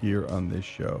had one here on this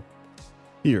show.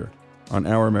 Here on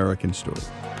Our American Story.